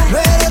culpa. No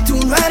eres tú,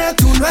 no eres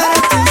tú, no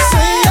eres tú,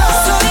 soy yo.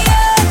 Soy yo.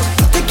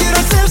 No te quiero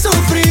hacer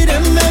sufrir,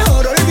 es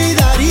mejor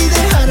olvidar y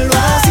dejarlo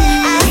así.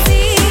 Así,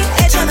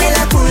 échame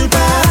la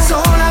culpa.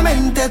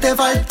 Solamente te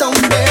falta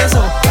un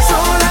beso.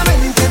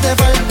 Solamente te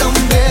falta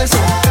un beso.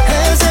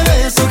 Ese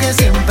beso que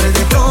siempre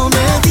te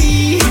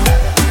prometí.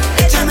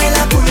 Échame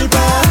la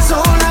culpa.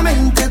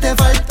 Solamente te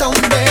falta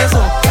un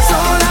beso.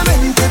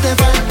 Solamente te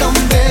falta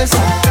un beso.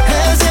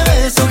 Ese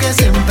beso que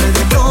siempre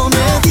te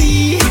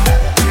prometí.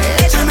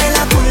 Échame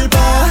la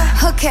culpa.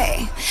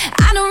 Okay,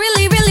 I don't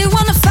really, really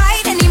wanna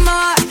fight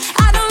anymore.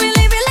 I don't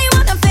really, really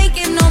wanna fake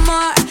it no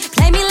more.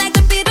 Play me like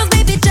the Beatles,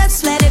 baby,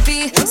 just let it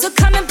be. So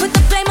come and put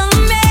the blame on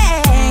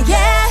me,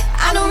 yeah.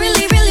 I don't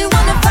really, really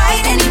wanna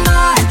fight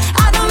anymore.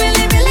 I don't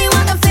really, really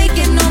wanna fake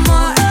it no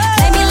more.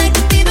 Play me like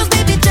the Beatles,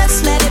 baby,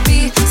 just let it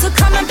be. So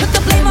come and put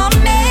the blame on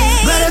me,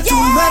 No eres tú,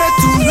 yeah. no eres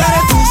tú, no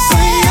eres tú,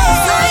 soy yo.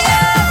 Soy yo.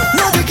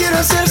 No te quiero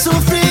hacer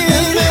sufrir,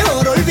 es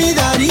mejor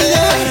olvidar y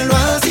dejarlo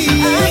así.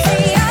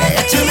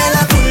 Échame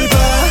la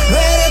culpa. No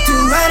eres tú,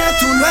 no eres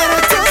tú, no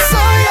eres tú,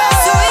 soy yo.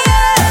 Soy yo.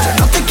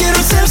 No te quiero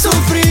hacer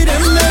sufrir,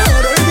 es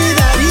mejor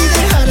olvidar y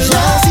dejarlo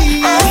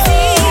así.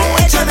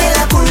 Échame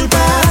la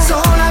culpa.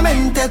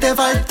 Solamente te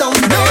falta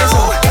un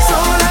beso.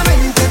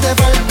 Solamente te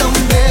falta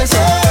un beso.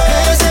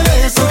 Ese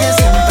beso que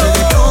siempre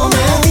te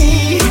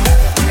prometí.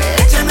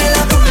 Échame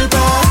la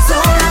culpa.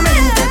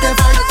 Solamente te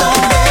falta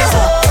un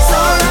beso.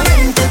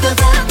 Solamente te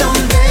falta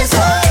un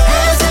beso.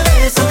 Ese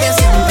beso que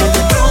siempre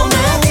te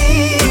prometí.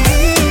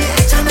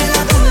 Échame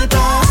la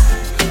culpa.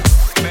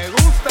 Me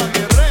gusta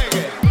mi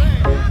reggae.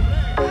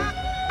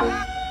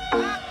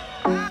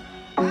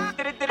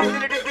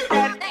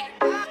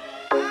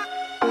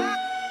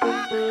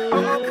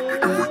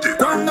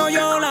 Cuando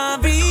yo la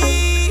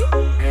vi,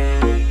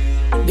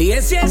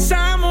 dije si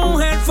esa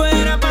mujer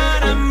fuera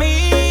para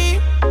mí.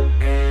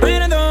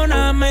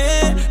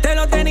 Perdóname, te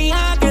lo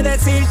tenía que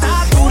decir.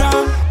 Está dura,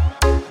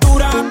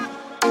 dura,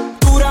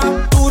 dura,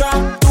 dura,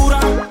 dura.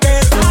 Que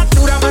está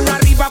dura, mano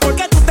arriba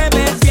porque tú te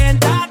ves bien.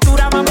 Está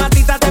dura,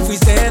 mamacita, te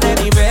fuiste de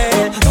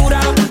nivel. Dura,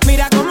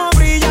 mira cómo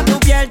brilla tu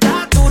piel.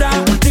 Está dura,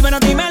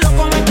 dímelo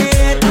cómo es que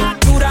está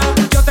dura.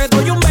 Yo te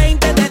doy un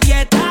 20 de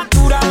 10. Está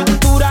dura,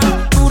 dura,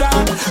 dura.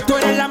 Tú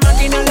eres la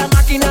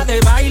máquina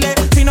del baile.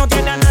 Si no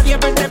tienes a nadie,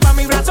 vente pa'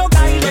 mi brazo,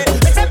 caile.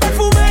 Ese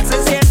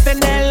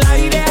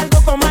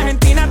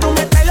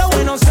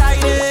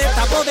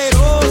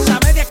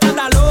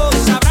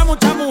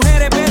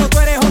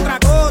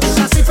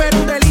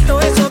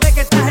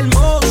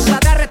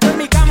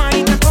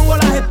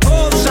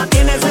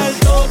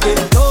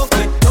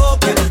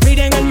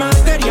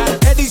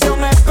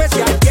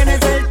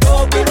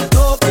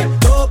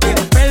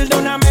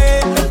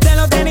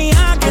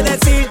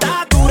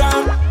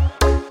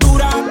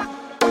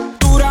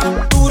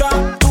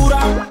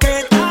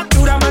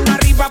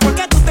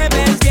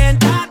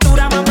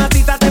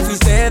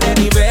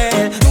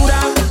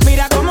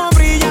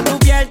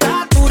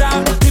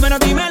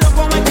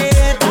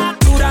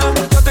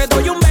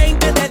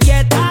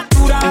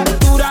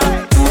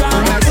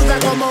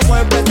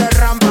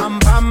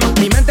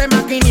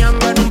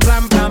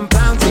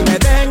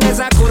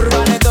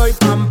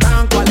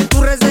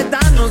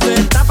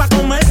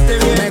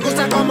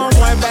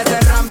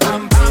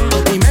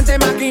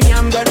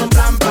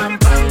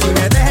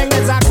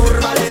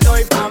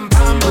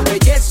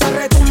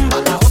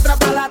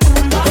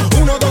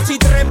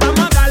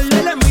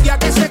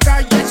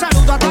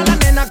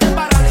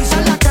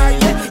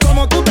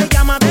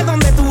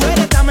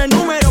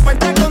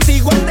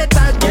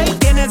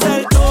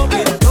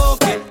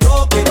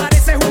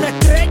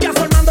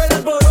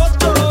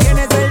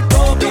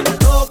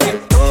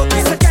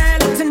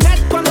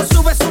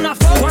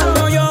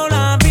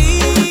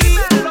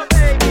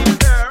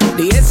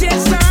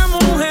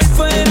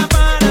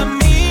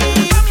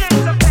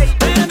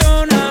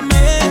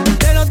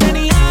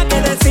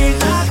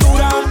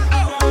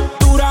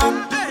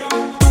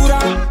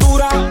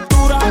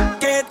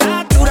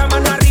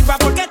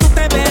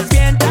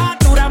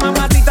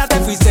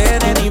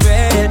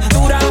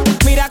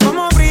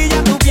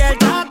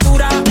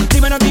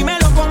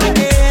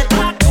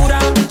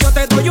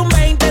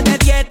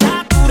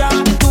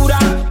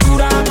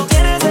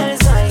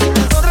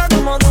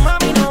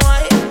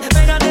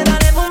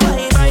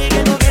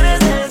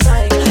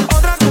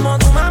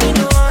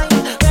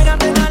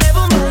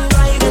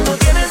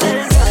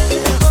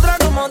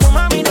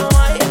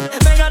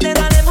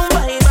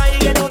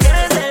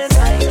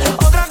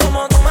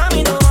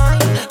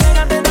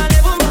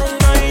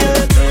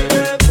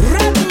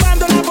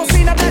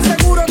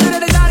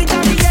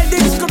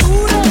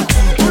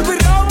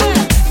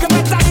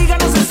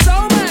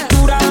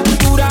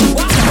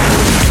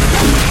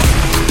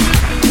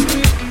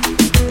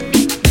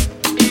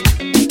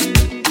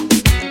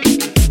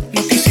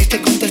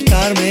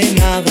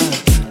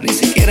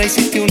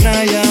hiciste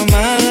una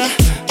llamada,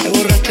 me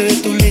borraste de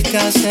tus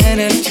listas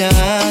en el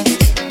chat.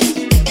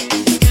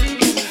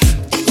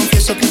 Te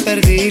confieso que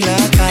perdí la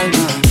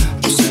calma,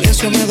 tu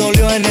silencio me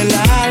dolió en el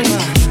alma.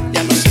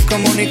 Ya no sé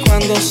cómo ni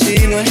cuándo si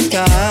no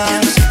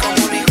estás.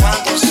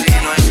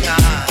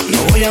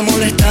 No voy a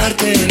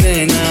molestarte,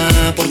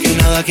 nena, porque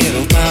nada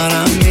quiero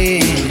para mí.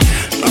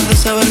 No has de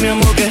saber, mi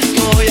amor, que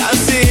estoy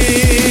así,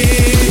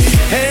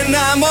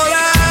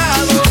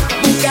 enamorado,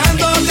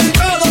 buscándote en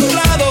todos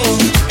lados,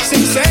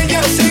 sin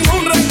señas, sin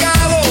un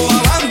recado,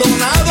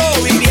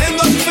 abandonado,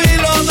 viviendo al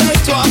filo de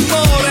tu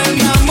amor.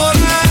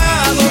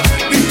 Enamorado,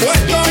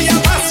 dispuesto y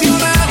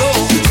apasionado,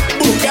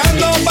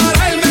 buscando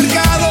para el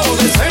mercado,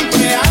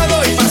 desempleado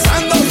y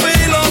pasando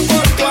filo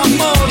por tu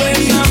amor.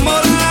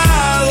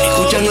 Enamorado.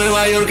 Escucha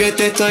Nueva York que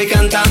te estoy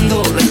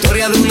cantando, la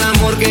historia de un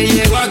amor que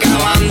llegó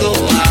acabando,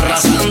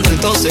 arrasando,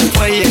 entonces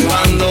fue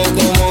llevando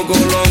como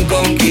Colón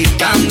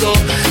conquistando.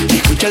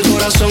 Escucha el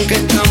corazón que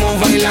estamos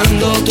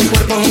bailando, tu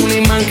cuerpo es un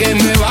imán que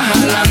me va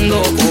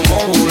jalando,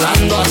 como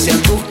volando hacia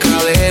tus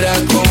caderas,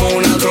 como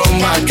una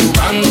tromba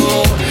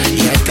chupando.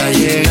 Ya está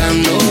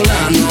llegando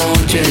la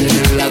noche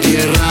en la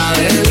tierra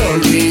del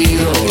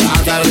olvido,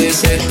 la tarde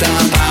se está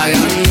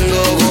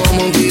apagando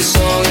como un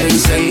tizón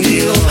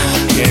encendido.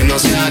 Que no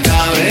se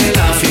acabe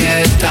la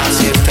fiesta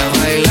si estás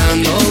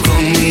bailando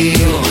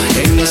conmigo,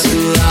 en la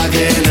ciudad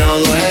que no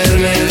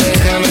duerme,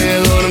 déjame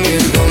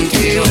dormir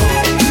contigo.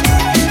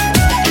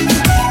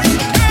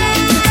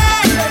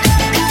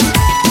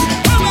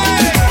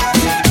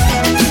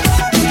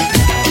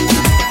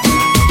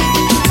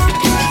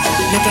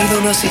 Me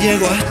perdona si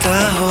llego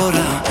hasta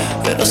ahora,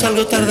 pero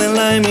salgo tarde en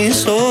la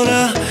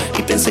emisora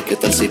y pensé que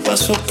tal si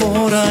paso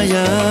por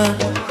allá.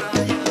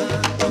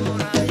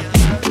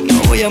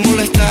 No voy a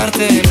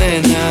molestarte,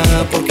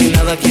 nena, porque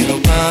nada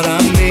quiero para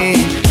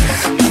mí.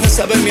 Vas a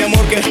saber, mi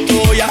amor, que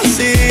estoy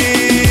así,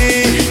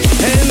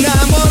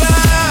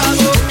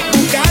 enamorado,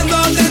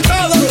 buscándote en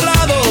todos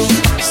lados,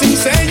 sin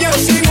señas,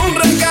 sin un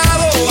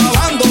recado,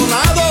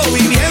 abandonado,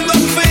 viviendo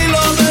al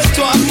filo de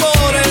tu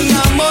amor.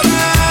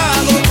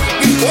 Enamorado,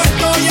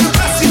 dispuesto y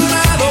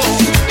apasionado,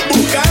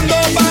 buscando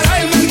para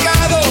el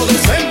mercado,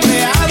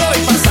 desempleado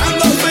y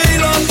pasando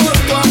filo por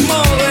tu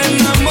amor.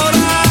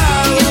 Enamorado.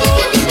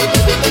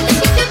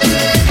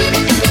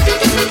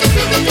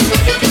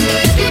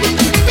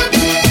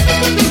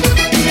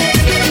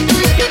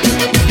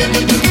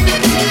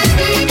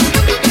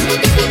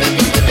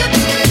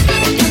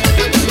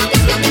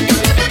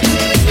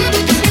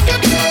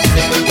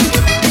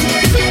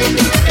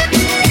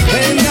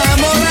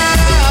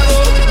 Enamorado,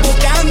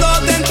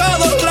 buscándote en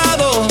todos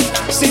lados,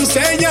 sin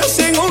señas,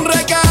 sin un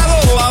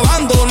recado,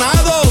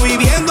 abandonado,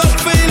 viviendo al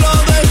filo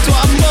de tu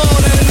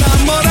amor.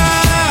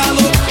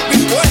 Enamorado,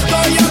 dispuesto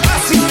y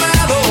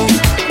apasionado,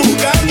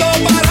 buscando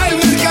para el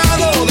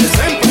mercado,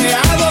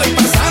 desempleado y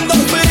pasando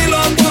filo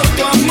por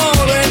tu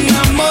amor.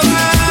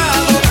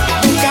 Enamorado,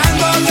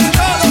 buscándote en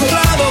todos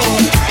lados,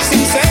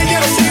 sin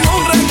señas, sin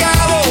un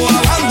recado,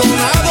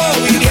 abandonado,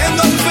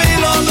 viviendo al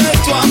filo de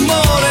tu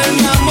amor.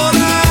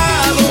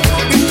 Enamorado,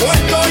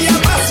 dispuesto y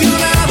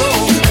apasionado,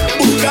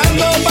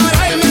 buscando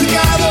para el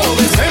mercado,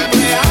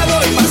 desempleado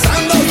y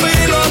pasando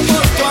filo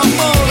por tu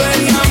amor.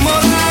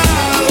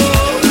 Enamorado.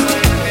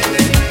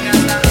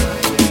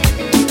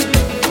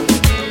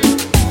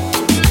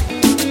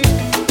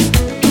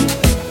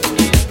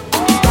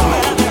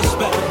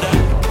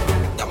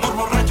 De amor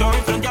borracho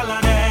y frente a la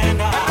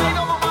arena,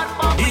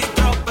 y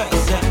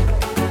tropecé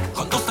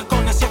con dos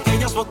tacones y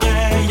aquellas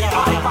botellas.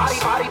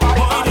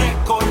 Voy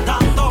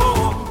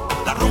recordando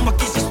la rumba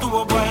que sí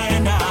estuvo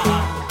buena,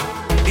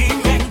 y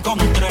me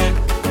encontré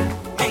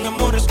en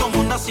amores como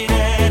una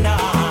sirena.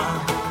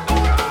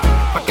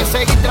 ¿Para qué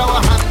seguir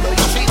trabajando?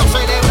 Yo sigo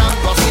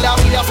celebrando, así la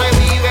vida se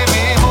vive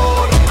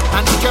mejor.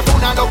 Anoche fue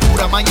una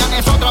locura, mañana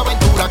es otra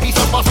aventura,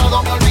 quizás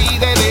pasado me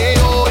olvide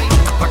de hoy.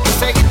 ¿Para qué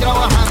seguir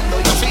trabajando?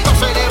 Yo sigo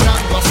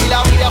celebrando, así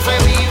la vida se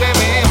vive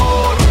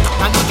mejor.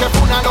 Anoche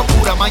fue una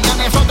locura,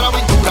 mañana es otra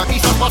aventura,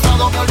 quizás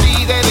pasado me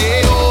olvide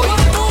de hoy.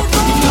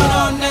 Yo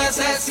no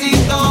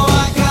necesito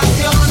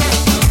vacaciones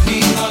ni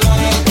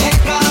dolores de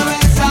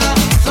cabeza,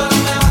 solo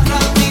me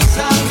bastan mis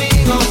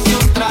amigos y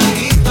un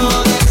traguito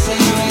de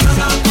cerveza.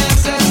 No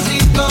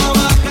necesito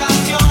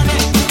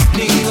vacaciones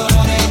ni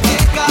dolores de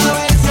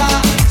cabeza,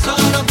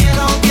 solo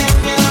quiero que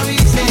me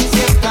avisen si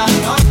esta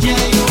noche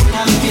hay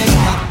una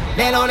fiesta.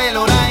 Lelo,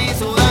 lelo, la y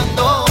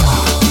sudando.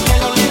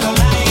 Lelo, lelo,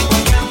 la y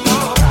guayando.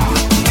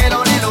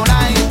 Lelo, lelo,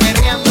 la y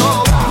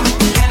perreando.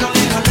 Lelo,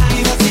 lelo, la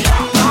y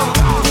vacilando.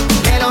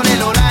 Lelo,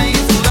 lelo, la y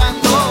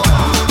sudando.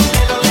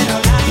 Lelo, lelo,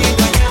 la y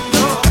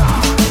guayando.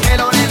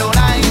 Lelo, lelo,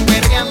 la y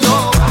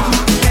perreando.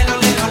 Lelo,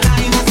 lelo, la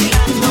y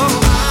vacilando.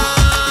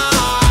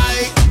 Ay,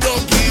 yo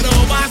quiero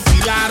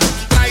vacilar,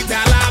 tráete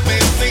a la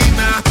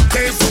vecina,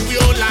 que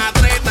subió la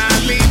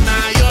adrenalina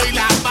y hoy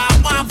la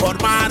vamos a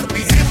formar. Mi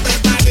gente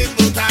está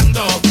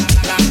disfrutando,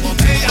 las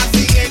botellas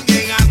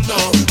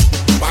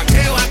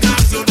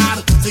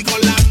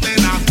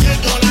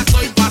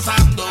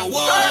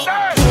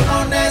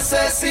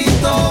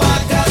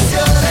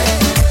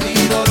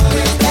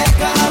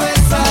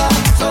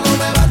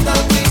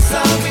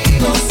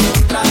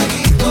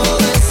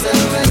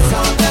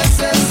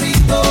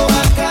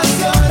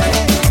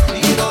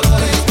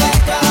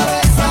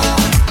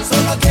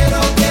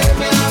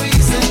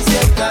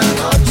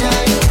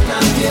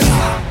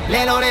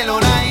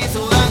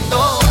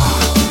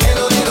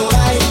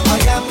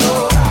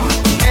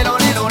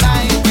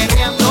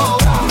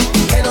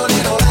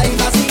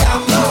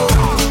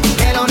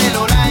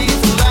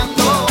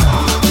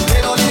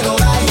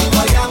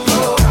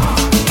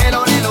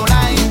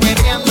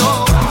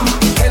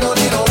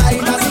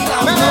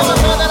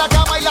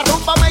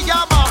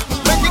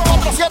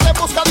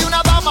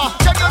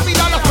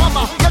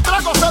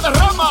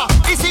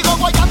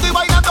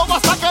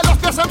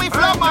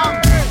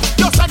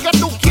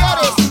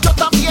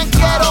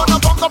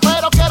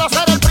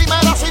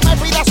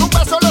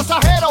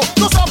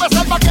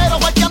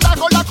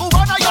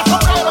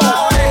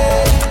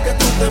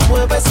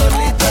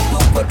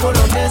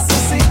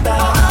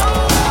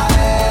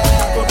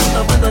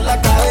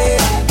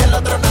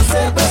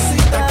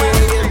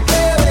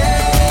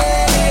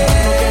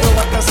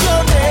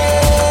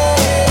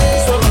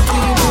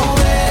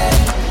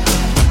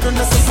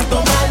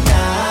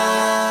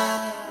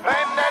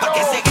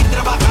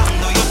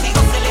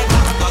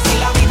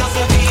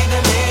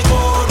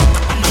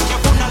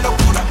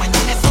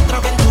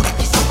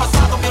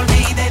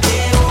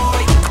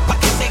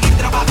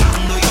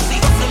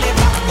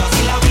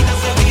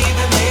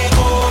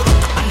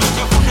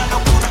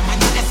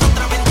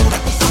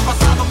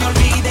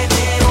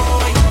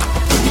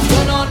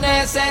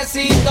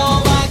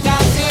necesito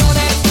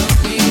vacaciones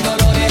ni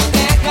dolores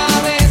de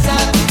cabeza.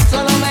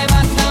 Solo me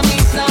bastan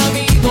mis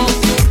amigos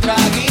y un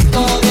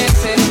traguito de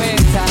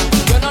cerveza.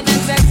 Yo no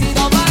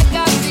necesito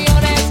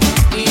vacaciones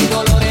ni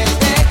dolores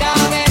de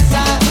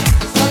cabeza.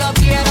 Solo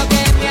quiero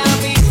que me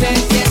avisen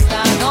si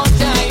esta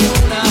noche hay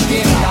una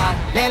fiesta.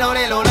 Lelo,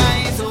 lelo,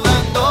 lai,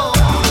 sudando.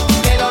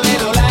 Lelo,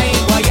 lelo, lai,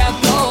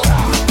 guayando.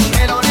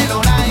 Lelo,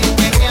 lelo, lai,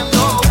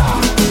 perreando.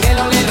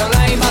 Lelo, lelo,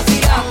 lai,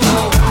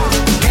 vacilando.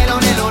 Lelo,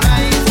 lelo,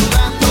 lai,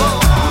 sudando.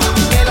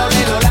 Lelo,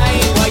 lelo, lai,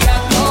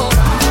 guayando.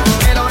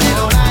 Lelo,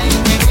 lelo, lai,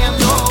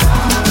 perreando.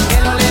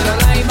 Lelo, lelo,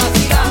 lai,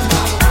 vacilando.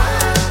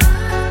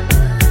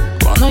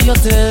 Cuando yo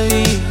te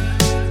vi,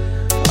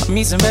 a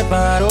mí se me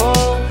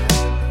paró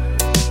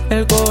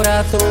el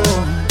corazón,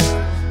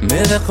 me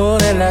dejó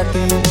de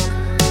latir.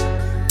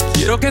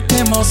 Quiero que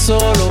estemos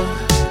solos,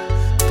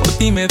 por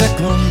ti me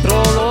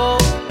descontrolo.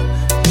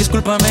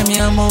 Discúlpame mi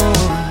amor,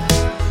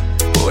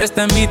 por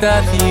esta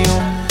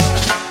invitación.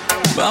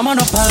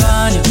 Vámonos pa'l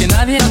baño, que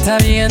nadie nos está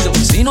viendo.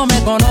 Si no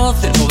me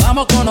conoces, nos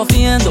vamos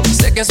conociendo.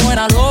 Sé que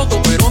suena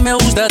loco, pero me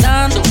gusta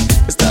tanto.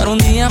 Estar un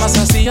día más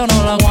así yo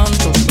no lo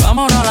aguanto.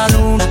 Vámonos a la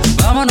luna,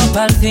 vámonos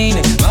pa'l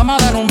cine.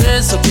 Vamos a dar un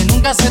beso que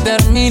nunca se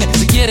termine.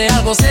 Si quieres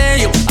algo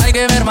serio, hay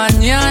que ver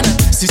mañana.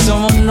 Si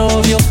somos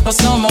novios o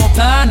somos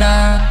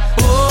panas.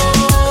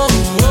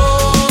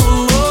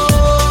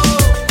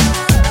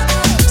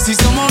 Si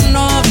somos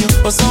novios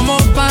o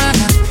somos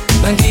panas.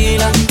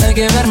 Tranquila, hay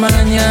que ver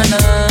mañana.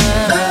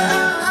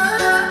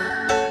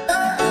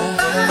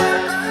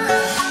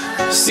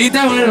 Si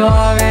te vuelvo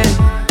a ver,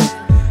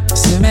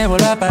 se me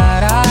vuelve a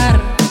parar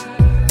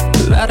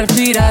la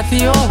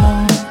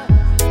respiración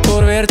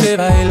por verte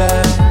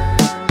bailar.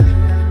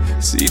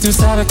 Si tú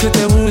sabes que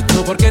te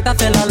gusto, ¿por qué te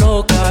haces la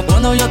loca?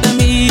 Cuando yo te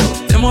miro,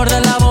 te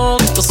muerde la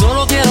boca. Yo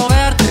solo quiero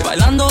verte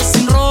bailando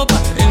sin ropa,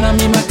 en la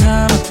misma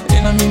cama,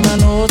 en la misma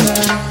nota.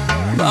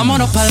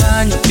 Vámonos pa'l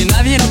baño, que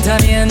nadie nos está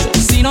viendo.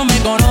 Si no me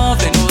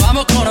conoces, nos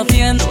vamos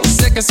conociendo.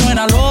 Sé que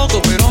suena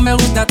loco, pero me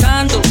gusta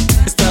tanto.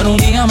 Estar un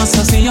día más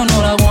así yo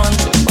no lo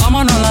aguanto.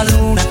 Vámonos a la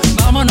luna,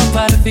 vámonos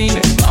pa'l cine.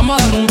 Vamos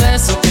a dar un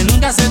beso que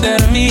nunca se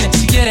termine.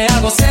 Si quieres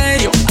algo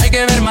serio, hay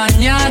que ver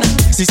mañana.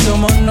 Si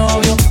somos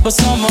novios o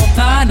somos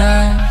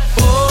panas.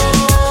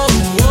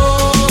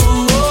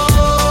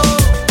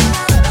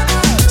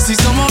 Si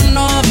somos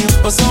novios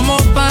o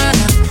somos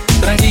panas.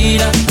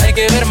 Tranquila, hay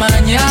que ver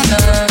mañana.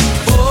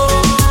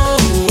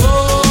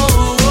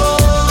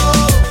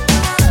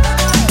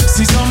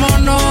 Si somos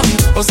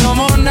novios o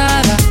somos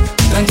nada.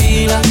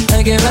 Tranquila,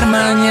 hay que ver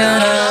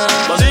mañana.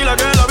 Vacila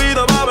que la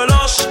vida va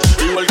veloz,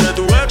 igual que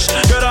tu ex,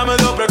 que era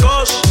medio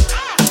precoz.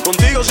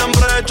 Contigo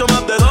siempre he hecho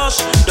más de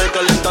dos. Te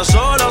calientas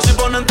sola si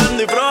ponen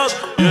Trendy Frost.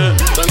 Yeah.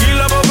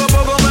 Tranquila, poco a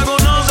poco me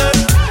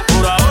conoces.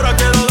 Por ahora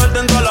quiero darte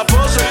en todas las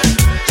poses.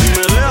 Si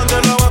me dejan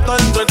te la bata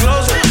dentro del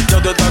closet.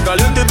 Ya te está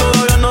caliente y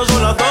todavía no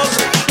son las 12.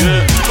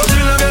 Yeah.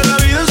 Vacila que la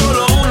vida es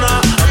solo una.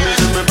 A mí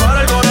se me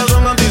para el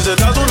corazón, a ti se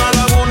te hace una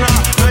laguna.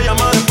 Me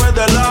llama después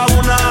de la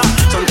una.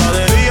 Santa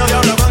de día,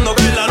 diabla cuando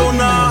cae la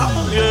luna.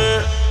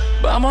 Yeah.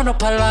 Vámonos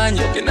pa'l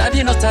baño, que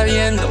nadie nos está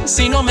viendo.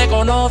 Si no me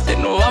conoces,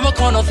 nos vamos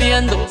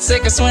conociendo. Sé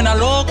que suena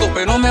loco,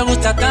 pero me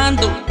gusta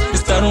tanto.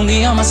 Estar un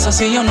día más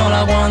así yo no lo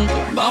aguanto.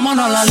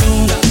 Vámonos a la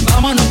luna,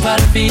 vámonos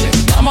pa'l cine.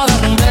 Vamos a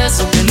dar un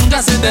beso que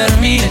nunca se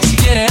termine. Si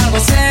quieres algo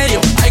serio,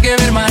 hay que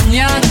ver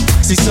mañana.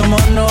 Si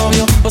somos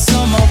novios o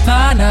somos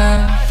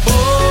panas.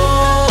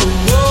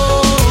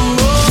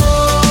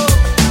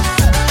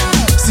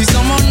 Si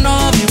somos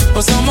novios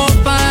o somos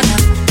panas.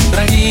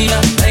 Tranquila,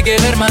 hay que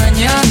ver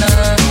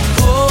mañana.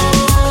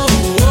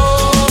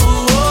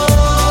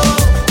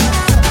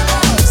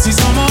 Si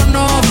somos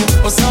novios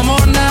o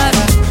somos nada.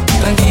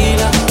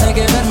 Tranquila, hay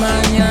que ver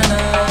mañana.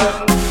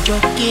 Yo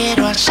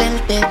quiero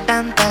hacerte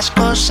tantas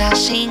cosas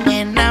sin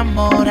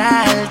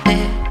enamorarte.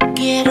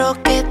 Quiero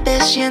que te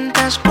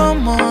sientas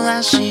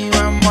cómoda si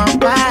vamos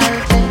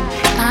aparte.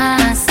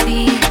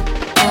 Así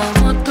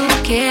como tú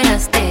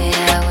quieras te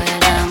hago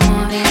el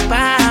amor. Y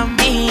para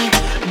mí,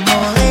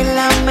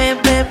 modélame,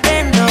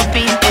 bebé, ropa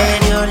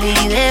interior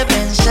y de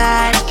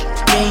pensar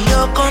que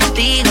yo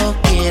contigo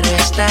quiero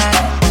estar.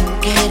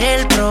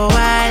 Querer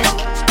probar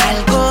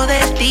algo de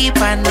ti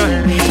para no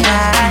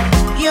olvidar.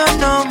 Yo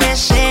no me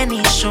sé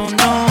ni su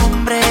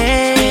nombre,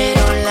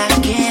 pero la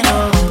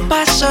quiero.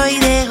 Paso y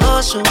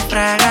dejo su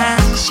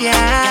fragancia.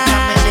 Ya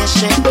me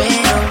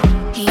desespero.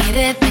 Y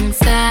de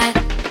pensar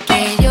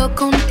que yo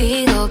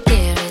contigo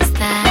quiero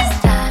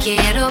estar.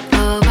 Quiero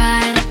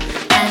probar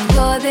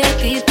algo de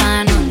ti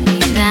para no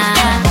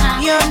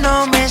olvidar. Yo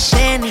no me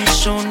sé ni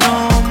su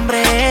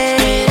nombre,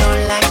 pero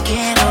la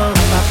quiero.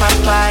 Pa pa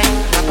pa,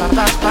 pa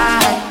pa pa.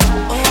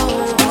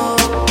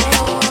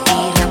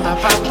 Y la pa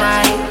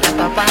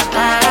pa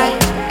pa,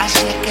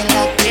 así es que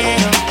la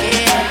quiero,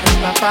 quiero.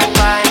 Pa pa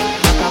pa,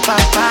 pa pa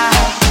pa.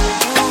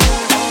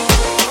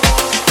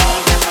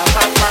 Y la pa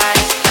pa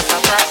pa,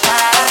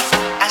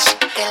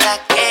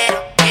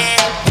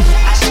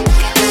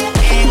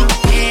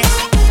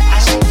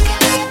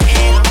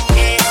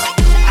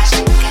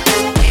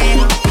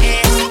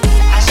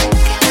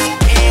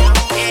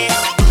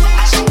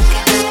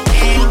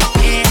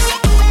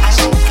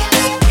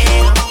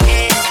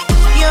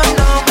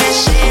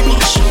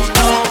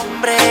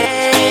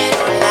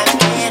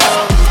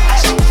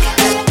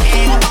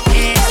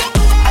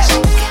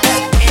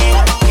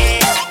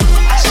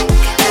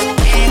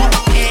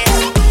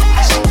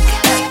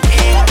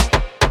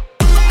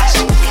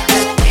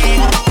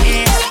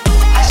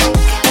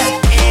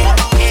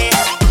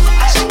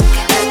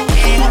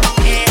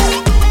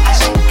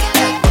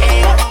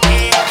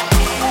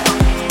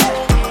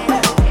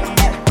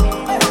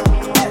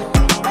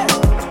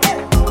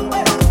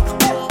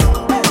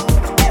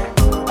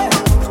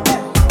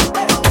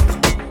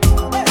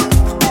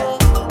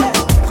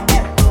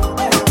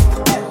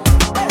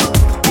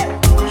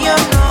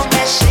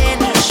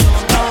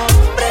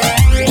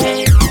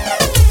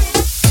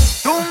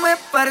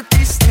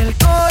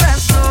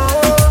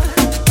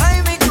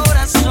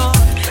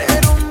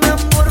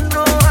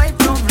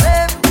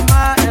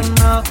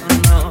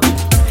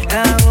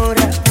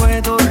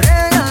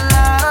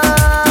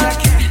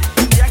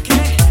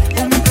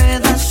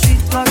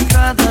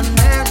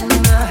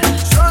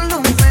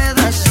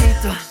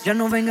 Ya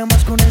no venga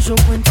más con esos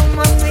cuentos,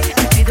 mami.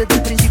 Y desde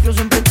el principio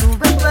siempre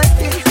tuve para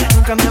ti.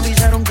 Nunca me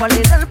avisaron cuál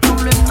era el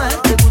problema.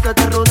 Te gusta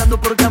estar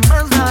rodando por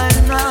camas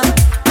ajenas.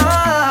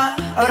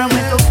 Ahora me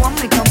tocó a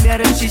mí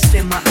cambiar el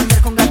sistema.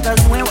 Andar con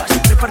gatas nuevas,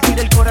 repartir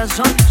el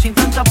corazón sin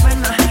tanta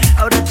pena.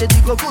 Ahora te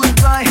digo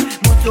goodbye.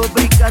 Mucho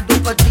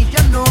obrigado, pa' ti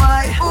ya no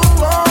hay.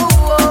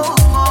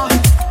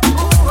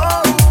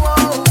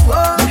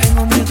 No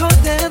tengo miedo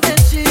de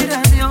decir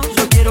adiós.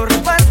 Yo quiero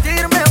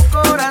repartirme un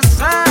corazón.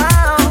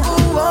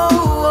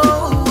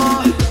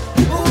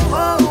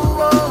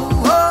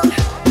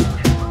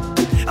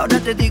 Ahora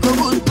te digo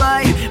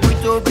goodbye.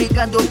 Muito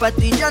obrigado, pa'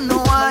 ti já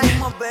não há.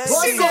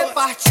 Você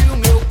partiu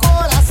meu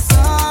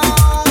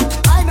coração,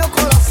 ai meu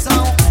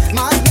coração.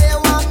 Mas meu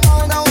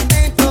amor não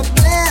tem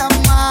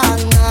problema,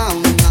 não,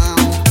 não.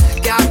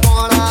 Que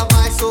agora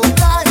vai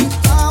sobrar,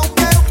 então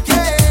quero o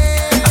quê?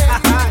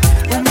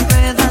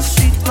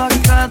 Pedacito a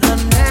cada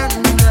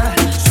nena,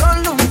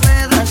 solo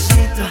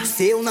pedacito.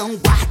 Se eu não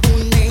guardo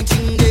nem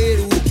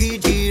dinheiro, que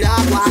dirá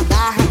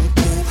guardar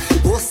rancor?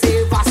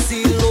 Você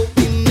vacilou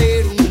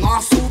primeiro,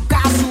 nosso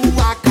caso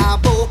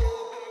acabou.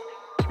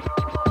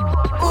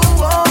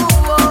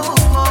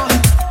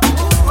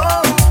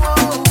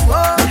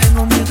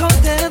 Tengo miedo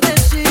de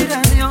decir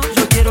adiós.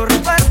 Yo quiero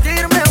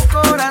repartirme un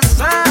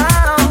corazón.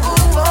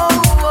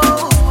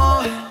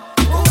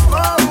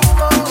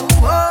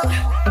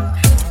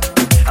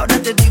 Ahora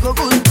te digo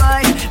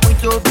goodbye.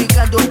 Muito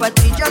obrigado, pa'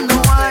 ti ya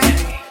no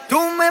hay. Tú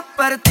me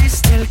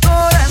partiste el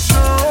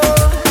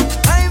corazón.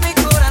 Ay, mi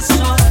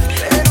corazón.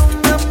 Pero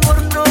mi amor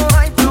no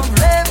hay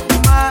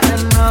problema.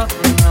 No,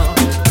 no.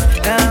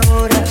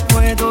 Ahora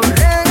puedo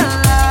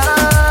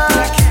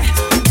regalar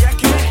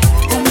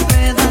un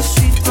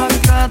pedacito a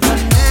cada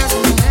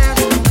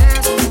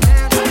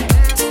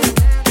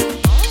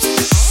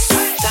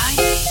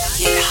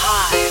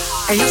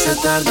Ella se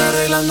tarda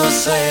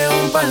arreglándose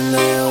un par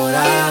de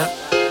horas.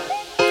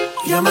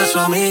 Llama a su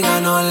amiga,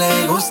 no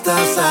le gusta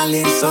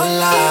salir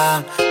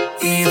sola.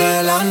 Y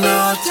de la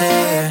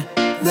noche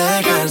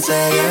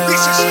dejarse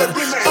llevar.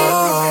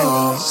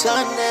 Oh.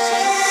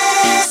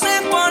 Se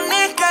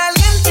pone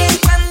caliente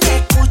cuando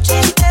escucha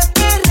este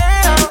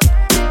perreo.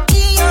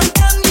 Y yo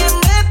también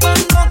me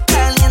pongo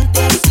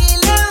caliente si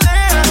la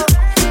veo.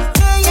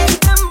 Ella es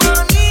tan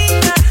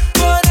bonita,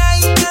 por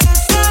ahí tan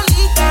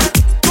solita,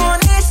 con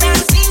esa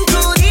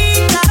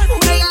cinturita,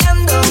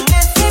 bailándome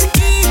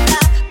cerquita.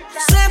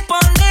 Se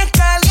pone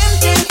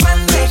caliente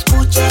cuando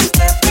escucha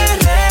este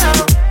perreo.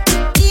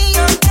 Y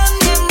yo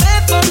también me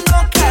pongo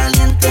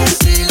caliente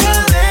si la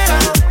veo.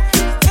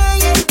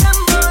 Ella es tan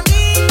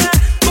bonita,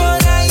 por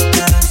ahí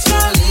tan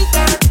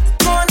solita,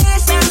 con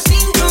esa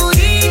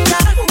cinturita,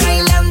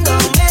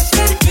 bailándome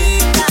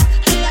cerquita.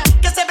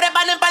 Que se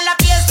preparen para la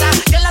fiesta,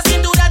 que la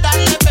cintura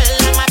dale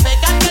pela. Más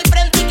pega que el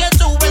frente y que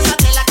sube esa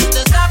tela que te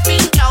está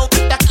pinchado.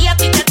 De aquí a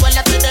ti te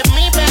duele, tú eres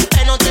mi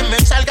bebé, no te me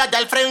salgas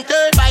del frente.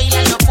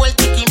 Baila lo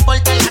fuerte, que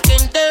importa la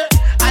gente.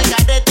 Al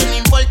garete no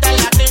importa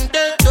la gente.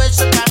 Todo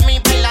eso que a mí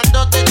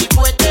bailando te di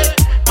fuerte.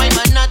 My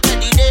mana te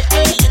diré,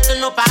 ey, esto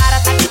no para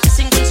hasta que estés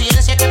sin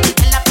conciencia. Que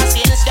pierdes la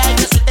paciencia y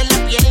que sueltes la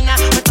pierna.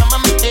 Me toma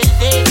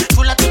meterte,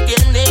 chula tú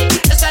tienes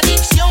esa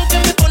adicción que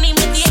me pone y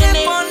me tiene.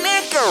 Se pone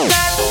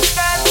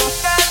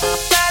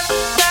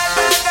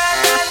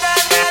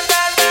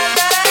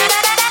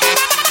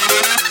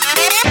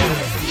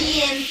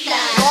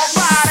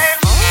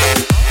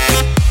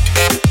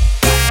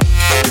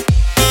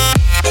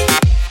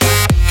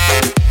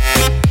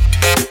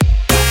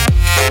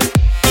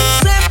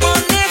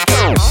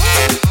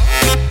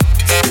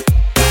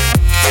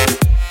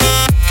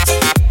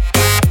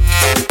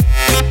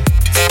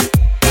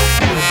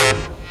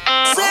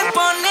Se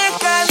pone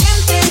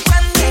caliente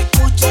cuando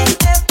escucha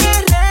este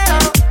perreo.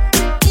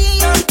 Y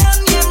yo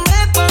también me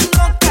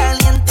pongo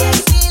caliente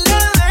si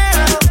la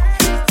veo.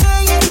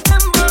 Ella es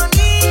tan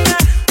bonita,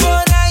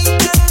 por ahí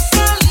tan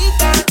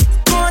solita,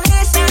 con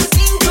esa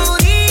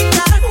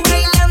cinturita,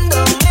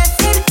 bailándome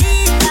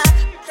cerquita.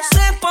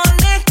 Se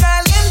pone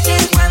caliente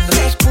cuando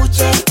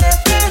escucha este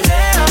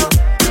perreo.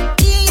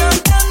 Y yo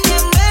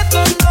también me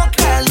pongo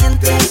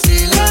caliente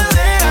si la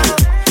veo.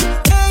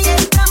 Ella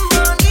es tan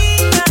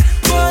bonita,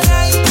 por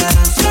ahí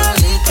tan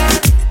solita,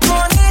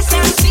 con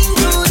esa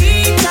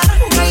cinturita,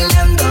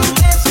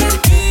 bailándome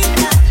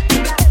cerquita.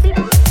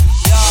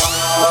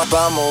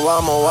 Vamos,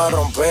 vamos a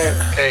romper.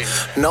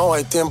 No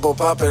hay tiempo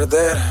pa'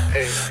 perder.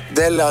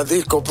 De la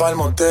disco pa'l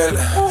motel.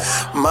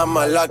 Más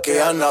mala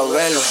que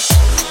Annabelle.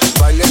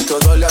 Baile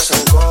todo le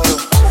hacen coro.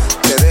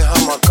 Te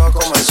dejamos acá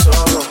como el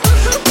zorro.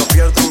 No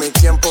pierdo mi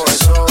tiempo,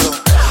 es oro.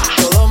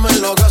 Todo me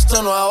lo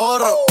gasto, no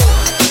ahorro.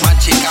 Más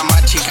chica,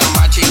 más chica,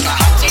 más chica.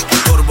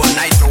 Turbo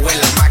Nitro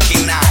en la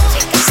máquina.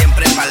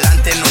 Siempre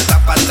pa'lante, nunca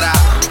para atrás.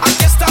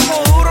 Aquí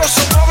estamos duros,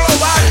 somos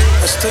global.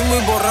 Estoy muy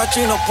borracho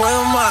y no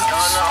puedo más.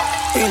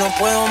 Y no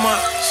puedo más.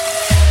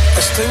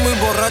 Estoy muy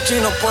borracho y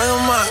no puedo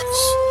más.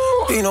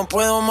 Y no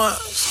puedo más.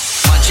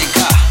 Más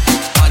chica,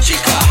 más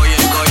chica. Oye,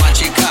 más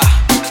chica,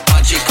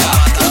 más chica.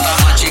 Más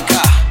chica, más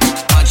chica.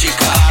 Más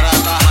chica,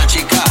 más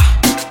chica.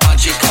 Más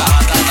chica,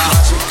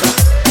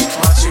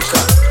 más chica,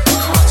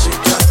 más chica.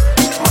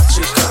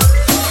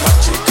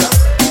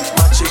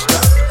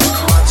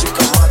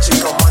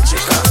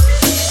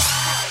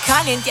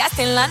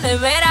 la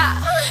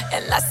nevera.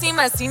 En la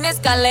cima sin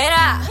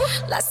escalera.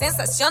 La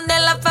sensación de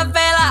la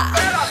favela.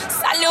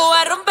 Salió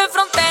a romper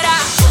frontera.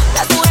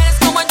 Las mujeres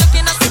como yo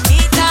que no se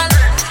quitan.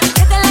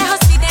 Que de lejos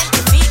se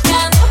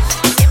identifican.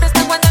 Siempre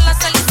están cuando las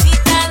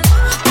solicitan.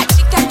 La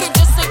chica que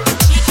yo soy tu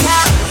chica.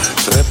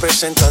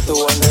 Representa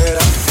tu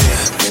bandera.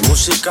 Mi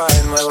música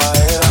es nueva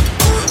era.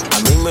 A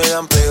mí me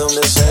dan play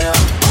donde sea.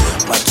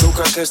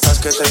 Machuca que estás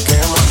que te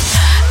quema.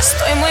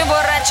 Estoy muy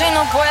borracha y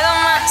no puedo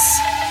más.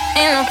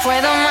 Y no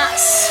puedo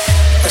más.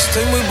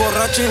 Estoy muy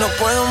borracho y no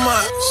puedo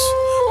más.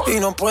 Y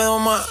no puedo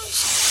más.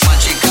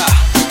 Machica,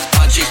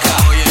 machica,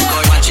 oye,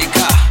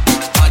 machica,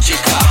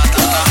 machica,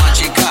 batata,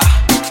 machica,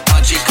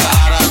 machica,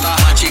 arata,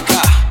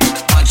 machica,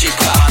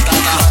 machica,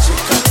 batata,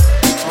 machica,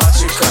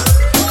 machica,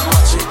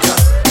 machica,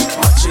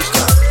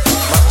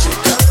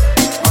 machica,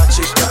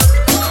 machica,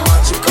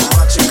 machica,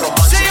 machica,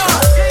 machica.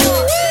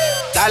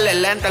 Dale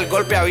lenta, el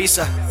golpe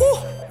avisa.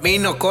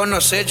 Vino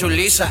conoce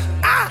Julisa.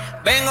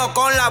 Vengo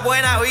con la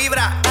buena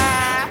vibra.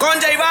 Con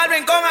J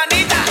Balvin, con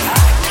Anita.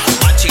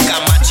 Machica,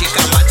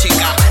 machica,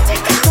 machica.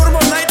 Turbo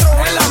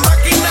Nitro en la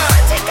máquina.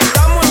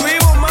 Estamos en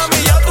vivo,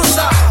 mami, ya tú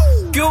sabes.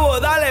 ¿Qué hubo?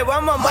 Dale,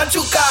 vamos a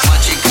machucar.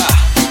 Machica,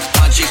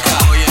 machica,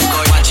 oye,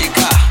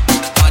 machica,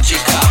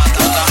 machica,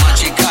 batata,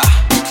 machica,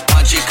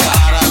 machica,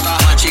 arata,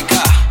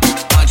 machica,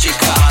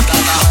 machica,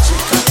 batata,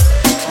 machica,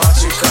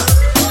 machica,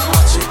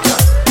 machica,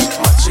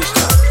 machica,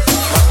 machica,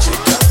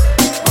 machica,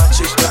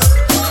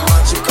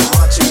 machica,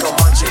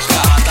 machica,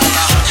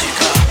 batata,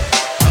 machica,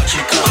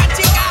 machica,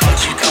 machica,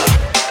 machica, machica,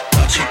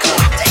 machica,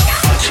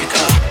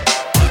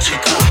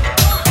 machica,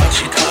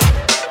 machica,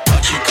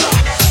 machica.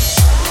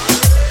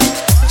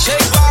 J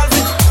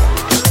Balvin,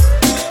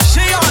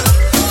 Sion.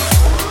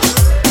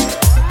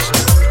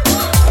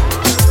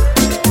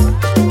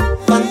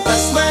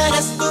 Fantasma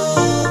eres tú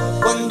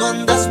cuando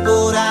andas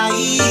por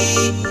ahí,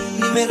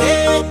 ni me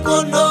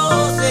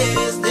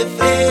reconoces de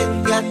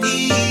frente a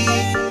ti.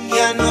 Y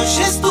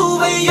anoche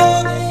estuve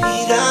yo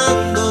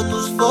mirando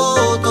tus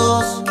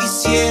fotos.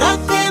 Quisiera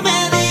que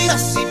me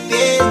digas si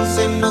piensas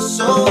en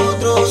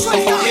nosotros.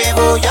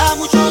 Llevo ya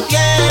mucho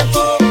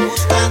tiempo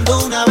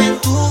buscando una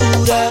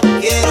aventura.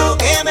 Quiero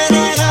que me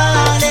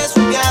regales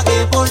un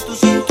viaje por tu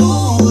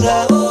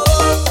cintura.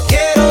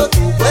 Quiero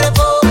tu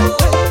cuerpo,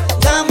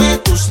 dame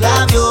tus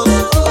labios,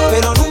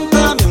 pero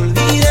nunca me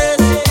olvides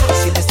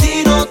si el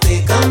destino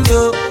te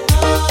cambió.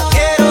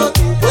 Quiero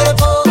tu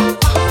cuerpo,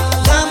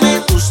 dame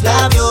tus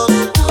labios,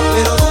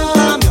 pero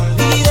nunca me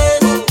olvides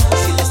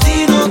si el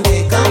destino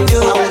te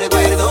cambió. Aún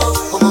recuerdo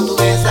como tú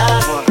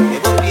besas, me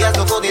volvías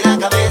loco de la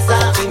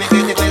cabeza. Dime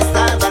qué te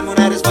cuesta darme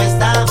una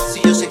respuesta,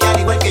 si yo sé que al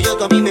igual que yo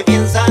tú a mí me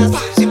piensas.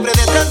 Siempre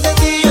detrás de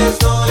ti yo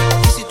estoy,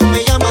 y si tú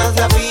me llamas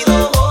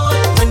rápido voy.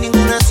 No hay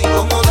ninguna así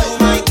como tú,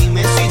 May.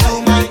 Dime si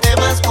tú, May, te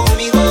vas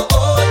conmigo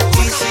hoy.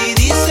 Y si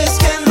dices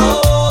que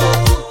no,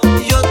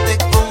 yo te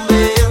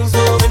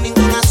convenzo. No hay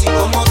ninguna así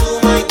como tú,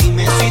 May.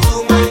 Dime si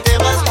tú, May, te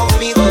vas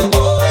conmigo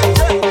hoy.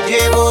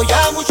 Llevo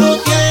ya mucho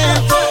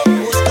tiempo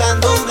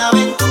buscando una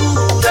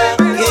aventura.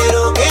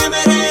 Quiero que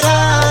me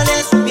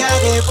regales un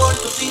viaje por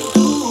tu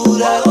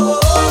cintura.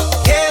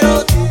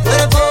 Quiero tu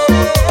cuerpo,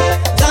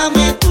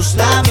 dame tus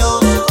labios,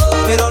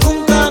 pero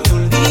nunca me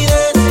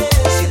olvides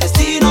si el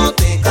destino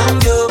te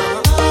cambió.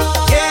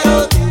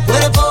 Quiero tu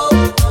cuerpo,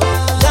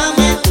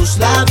 dame tus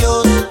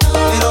labios,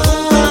 pero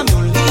nunca me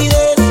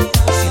olvides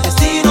si el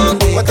destino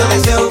te cambió. Cuánto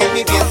deseo que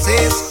me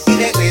pienses y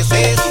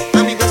regreses a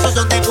mis brazos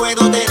donde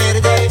puedo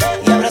tenerte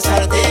y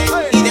abrazarte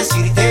y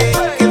decirte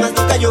que más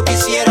nunca yo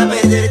quisiera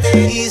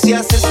perderte. Y si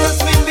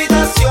aceptas mi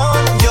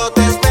invitación, yo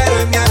te espero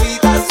en mi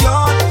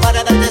habitación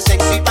para darte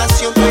sexo y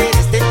pasión. Tú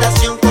eres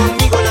tentación,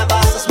 conmigo la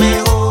pasas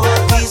mejor.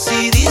 Y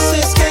si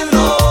dices que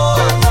no,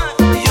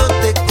 yo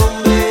te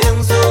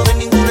convenzo. No hay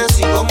ninguna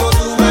así como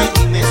tú, May.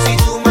 Dime si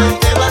tú, May,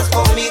 te vas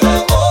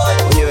conmigo hoy.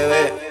 Oye,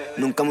 bebé,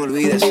 nunca me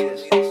olvides.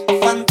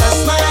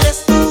 Fantasma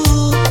eres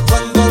tú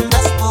cuando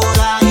andas por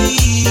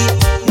ahí,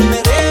 ni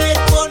me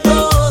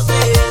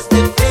reconoces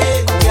de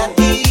frente a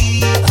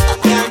ti.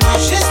 Y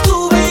anoche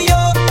estuve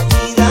yo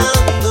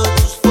mirando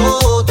tus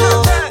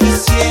fotos.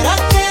 Quisiera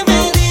que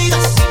me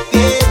digas si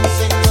piensas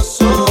en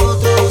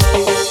nosotros.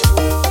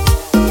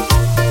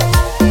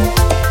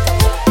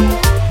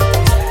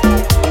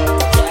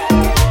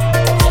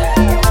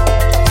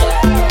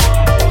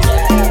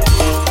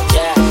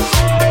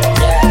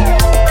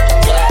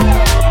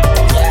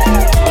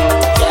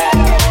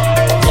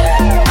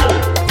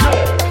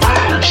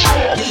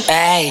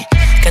 Ey,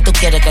 ¿qué tú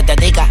quieres que te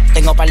diga?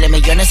 Tengo par de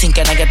millones sin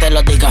que nadie te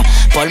lo diga.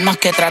 Por más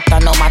que trata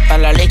no mata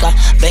la liga.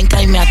 Ven que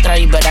ahí me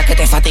atrae y verás que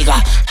te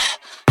fatiga.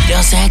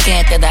 Yo sé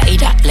que te da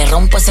ira. Le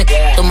rompo ese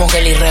tu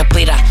mujer y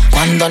respira.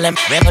 Cuando le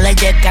veo le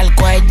llega al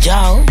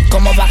cuello,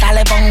 como vaca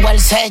le pongo el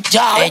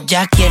sello.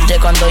 Ella quiere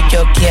cuando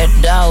yo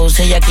quiero.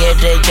 Si ella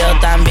quiere yo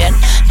también.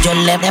 Yo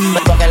le den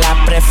porque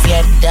la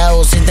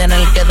prefiero, sin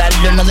tener que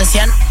darle uno de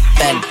 100.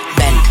 Ven,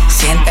 ven,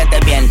 siéntete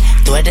bien.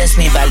 Tú eres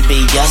mi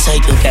Barbie, yo soy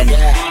tu Ken.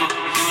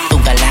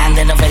 Tu galán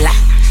de novela.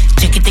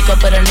 Chiquitico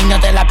pero el niño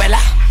te la pela.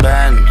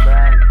 Ven,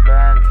 ven,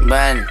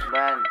 ven,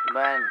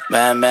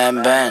 ven, ven,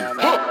 ven,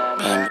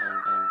 ven.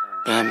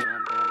 ven.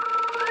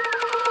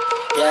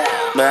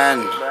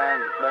 Ven.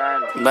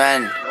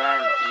 Ven.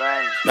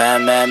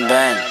 Ven, ven, ven.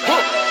 Ven.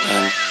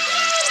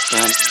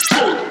 Ven.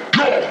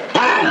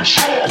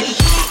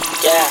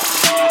 Yeah.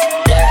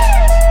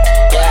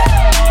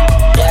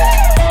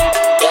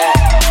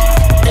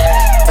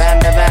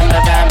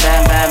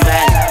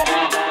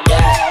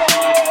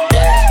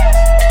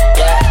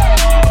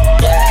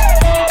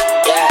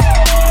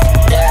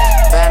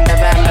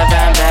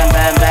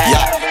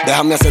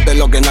 Déjame hacerte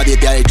lo que nadie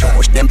te ha hecho.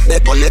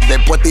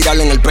 Después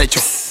tirarle en el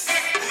pecho.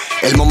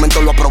 El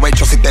momento lo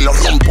aprovecho, si te lo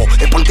rompo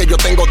es porque yo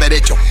tengo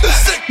derecho.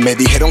 Me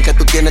dijeron que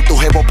tú tienes tu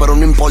jevo, pero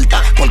no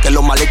importa, porque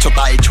lo mal hecho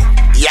está hecho.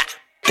 Yeah.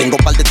 Tengo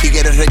par de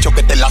tigres rechos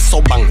que te la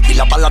soban y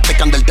las balas te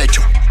caen del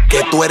techo.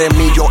 Que tú eres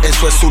mío,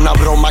 eso es una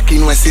broma. Aquí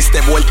no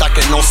existe vuelta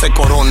que no se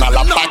corona.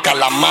 La paca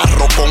la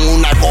amarro con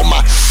una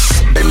goma.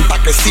 Ven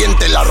pa' que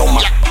siente el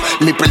aroma.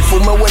 Mi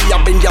perfume huele a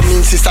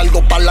Benjamín. Si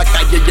salgo pa' la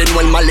calle lleno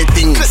el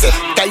maletín.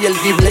 Cae el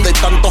gible de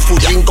tanto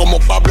fullín. Como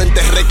Pablo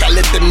enterré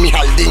caleta en mi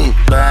jardín.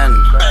 Ven,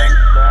 ven,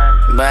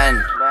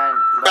 ven,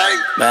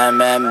 ven,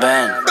 ven, ven,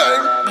 ven,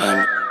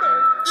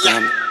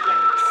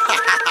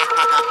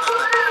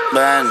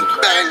 ven,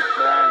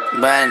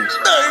 ven,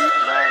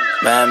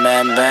 ven, ven,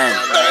 ven,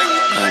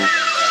 ven.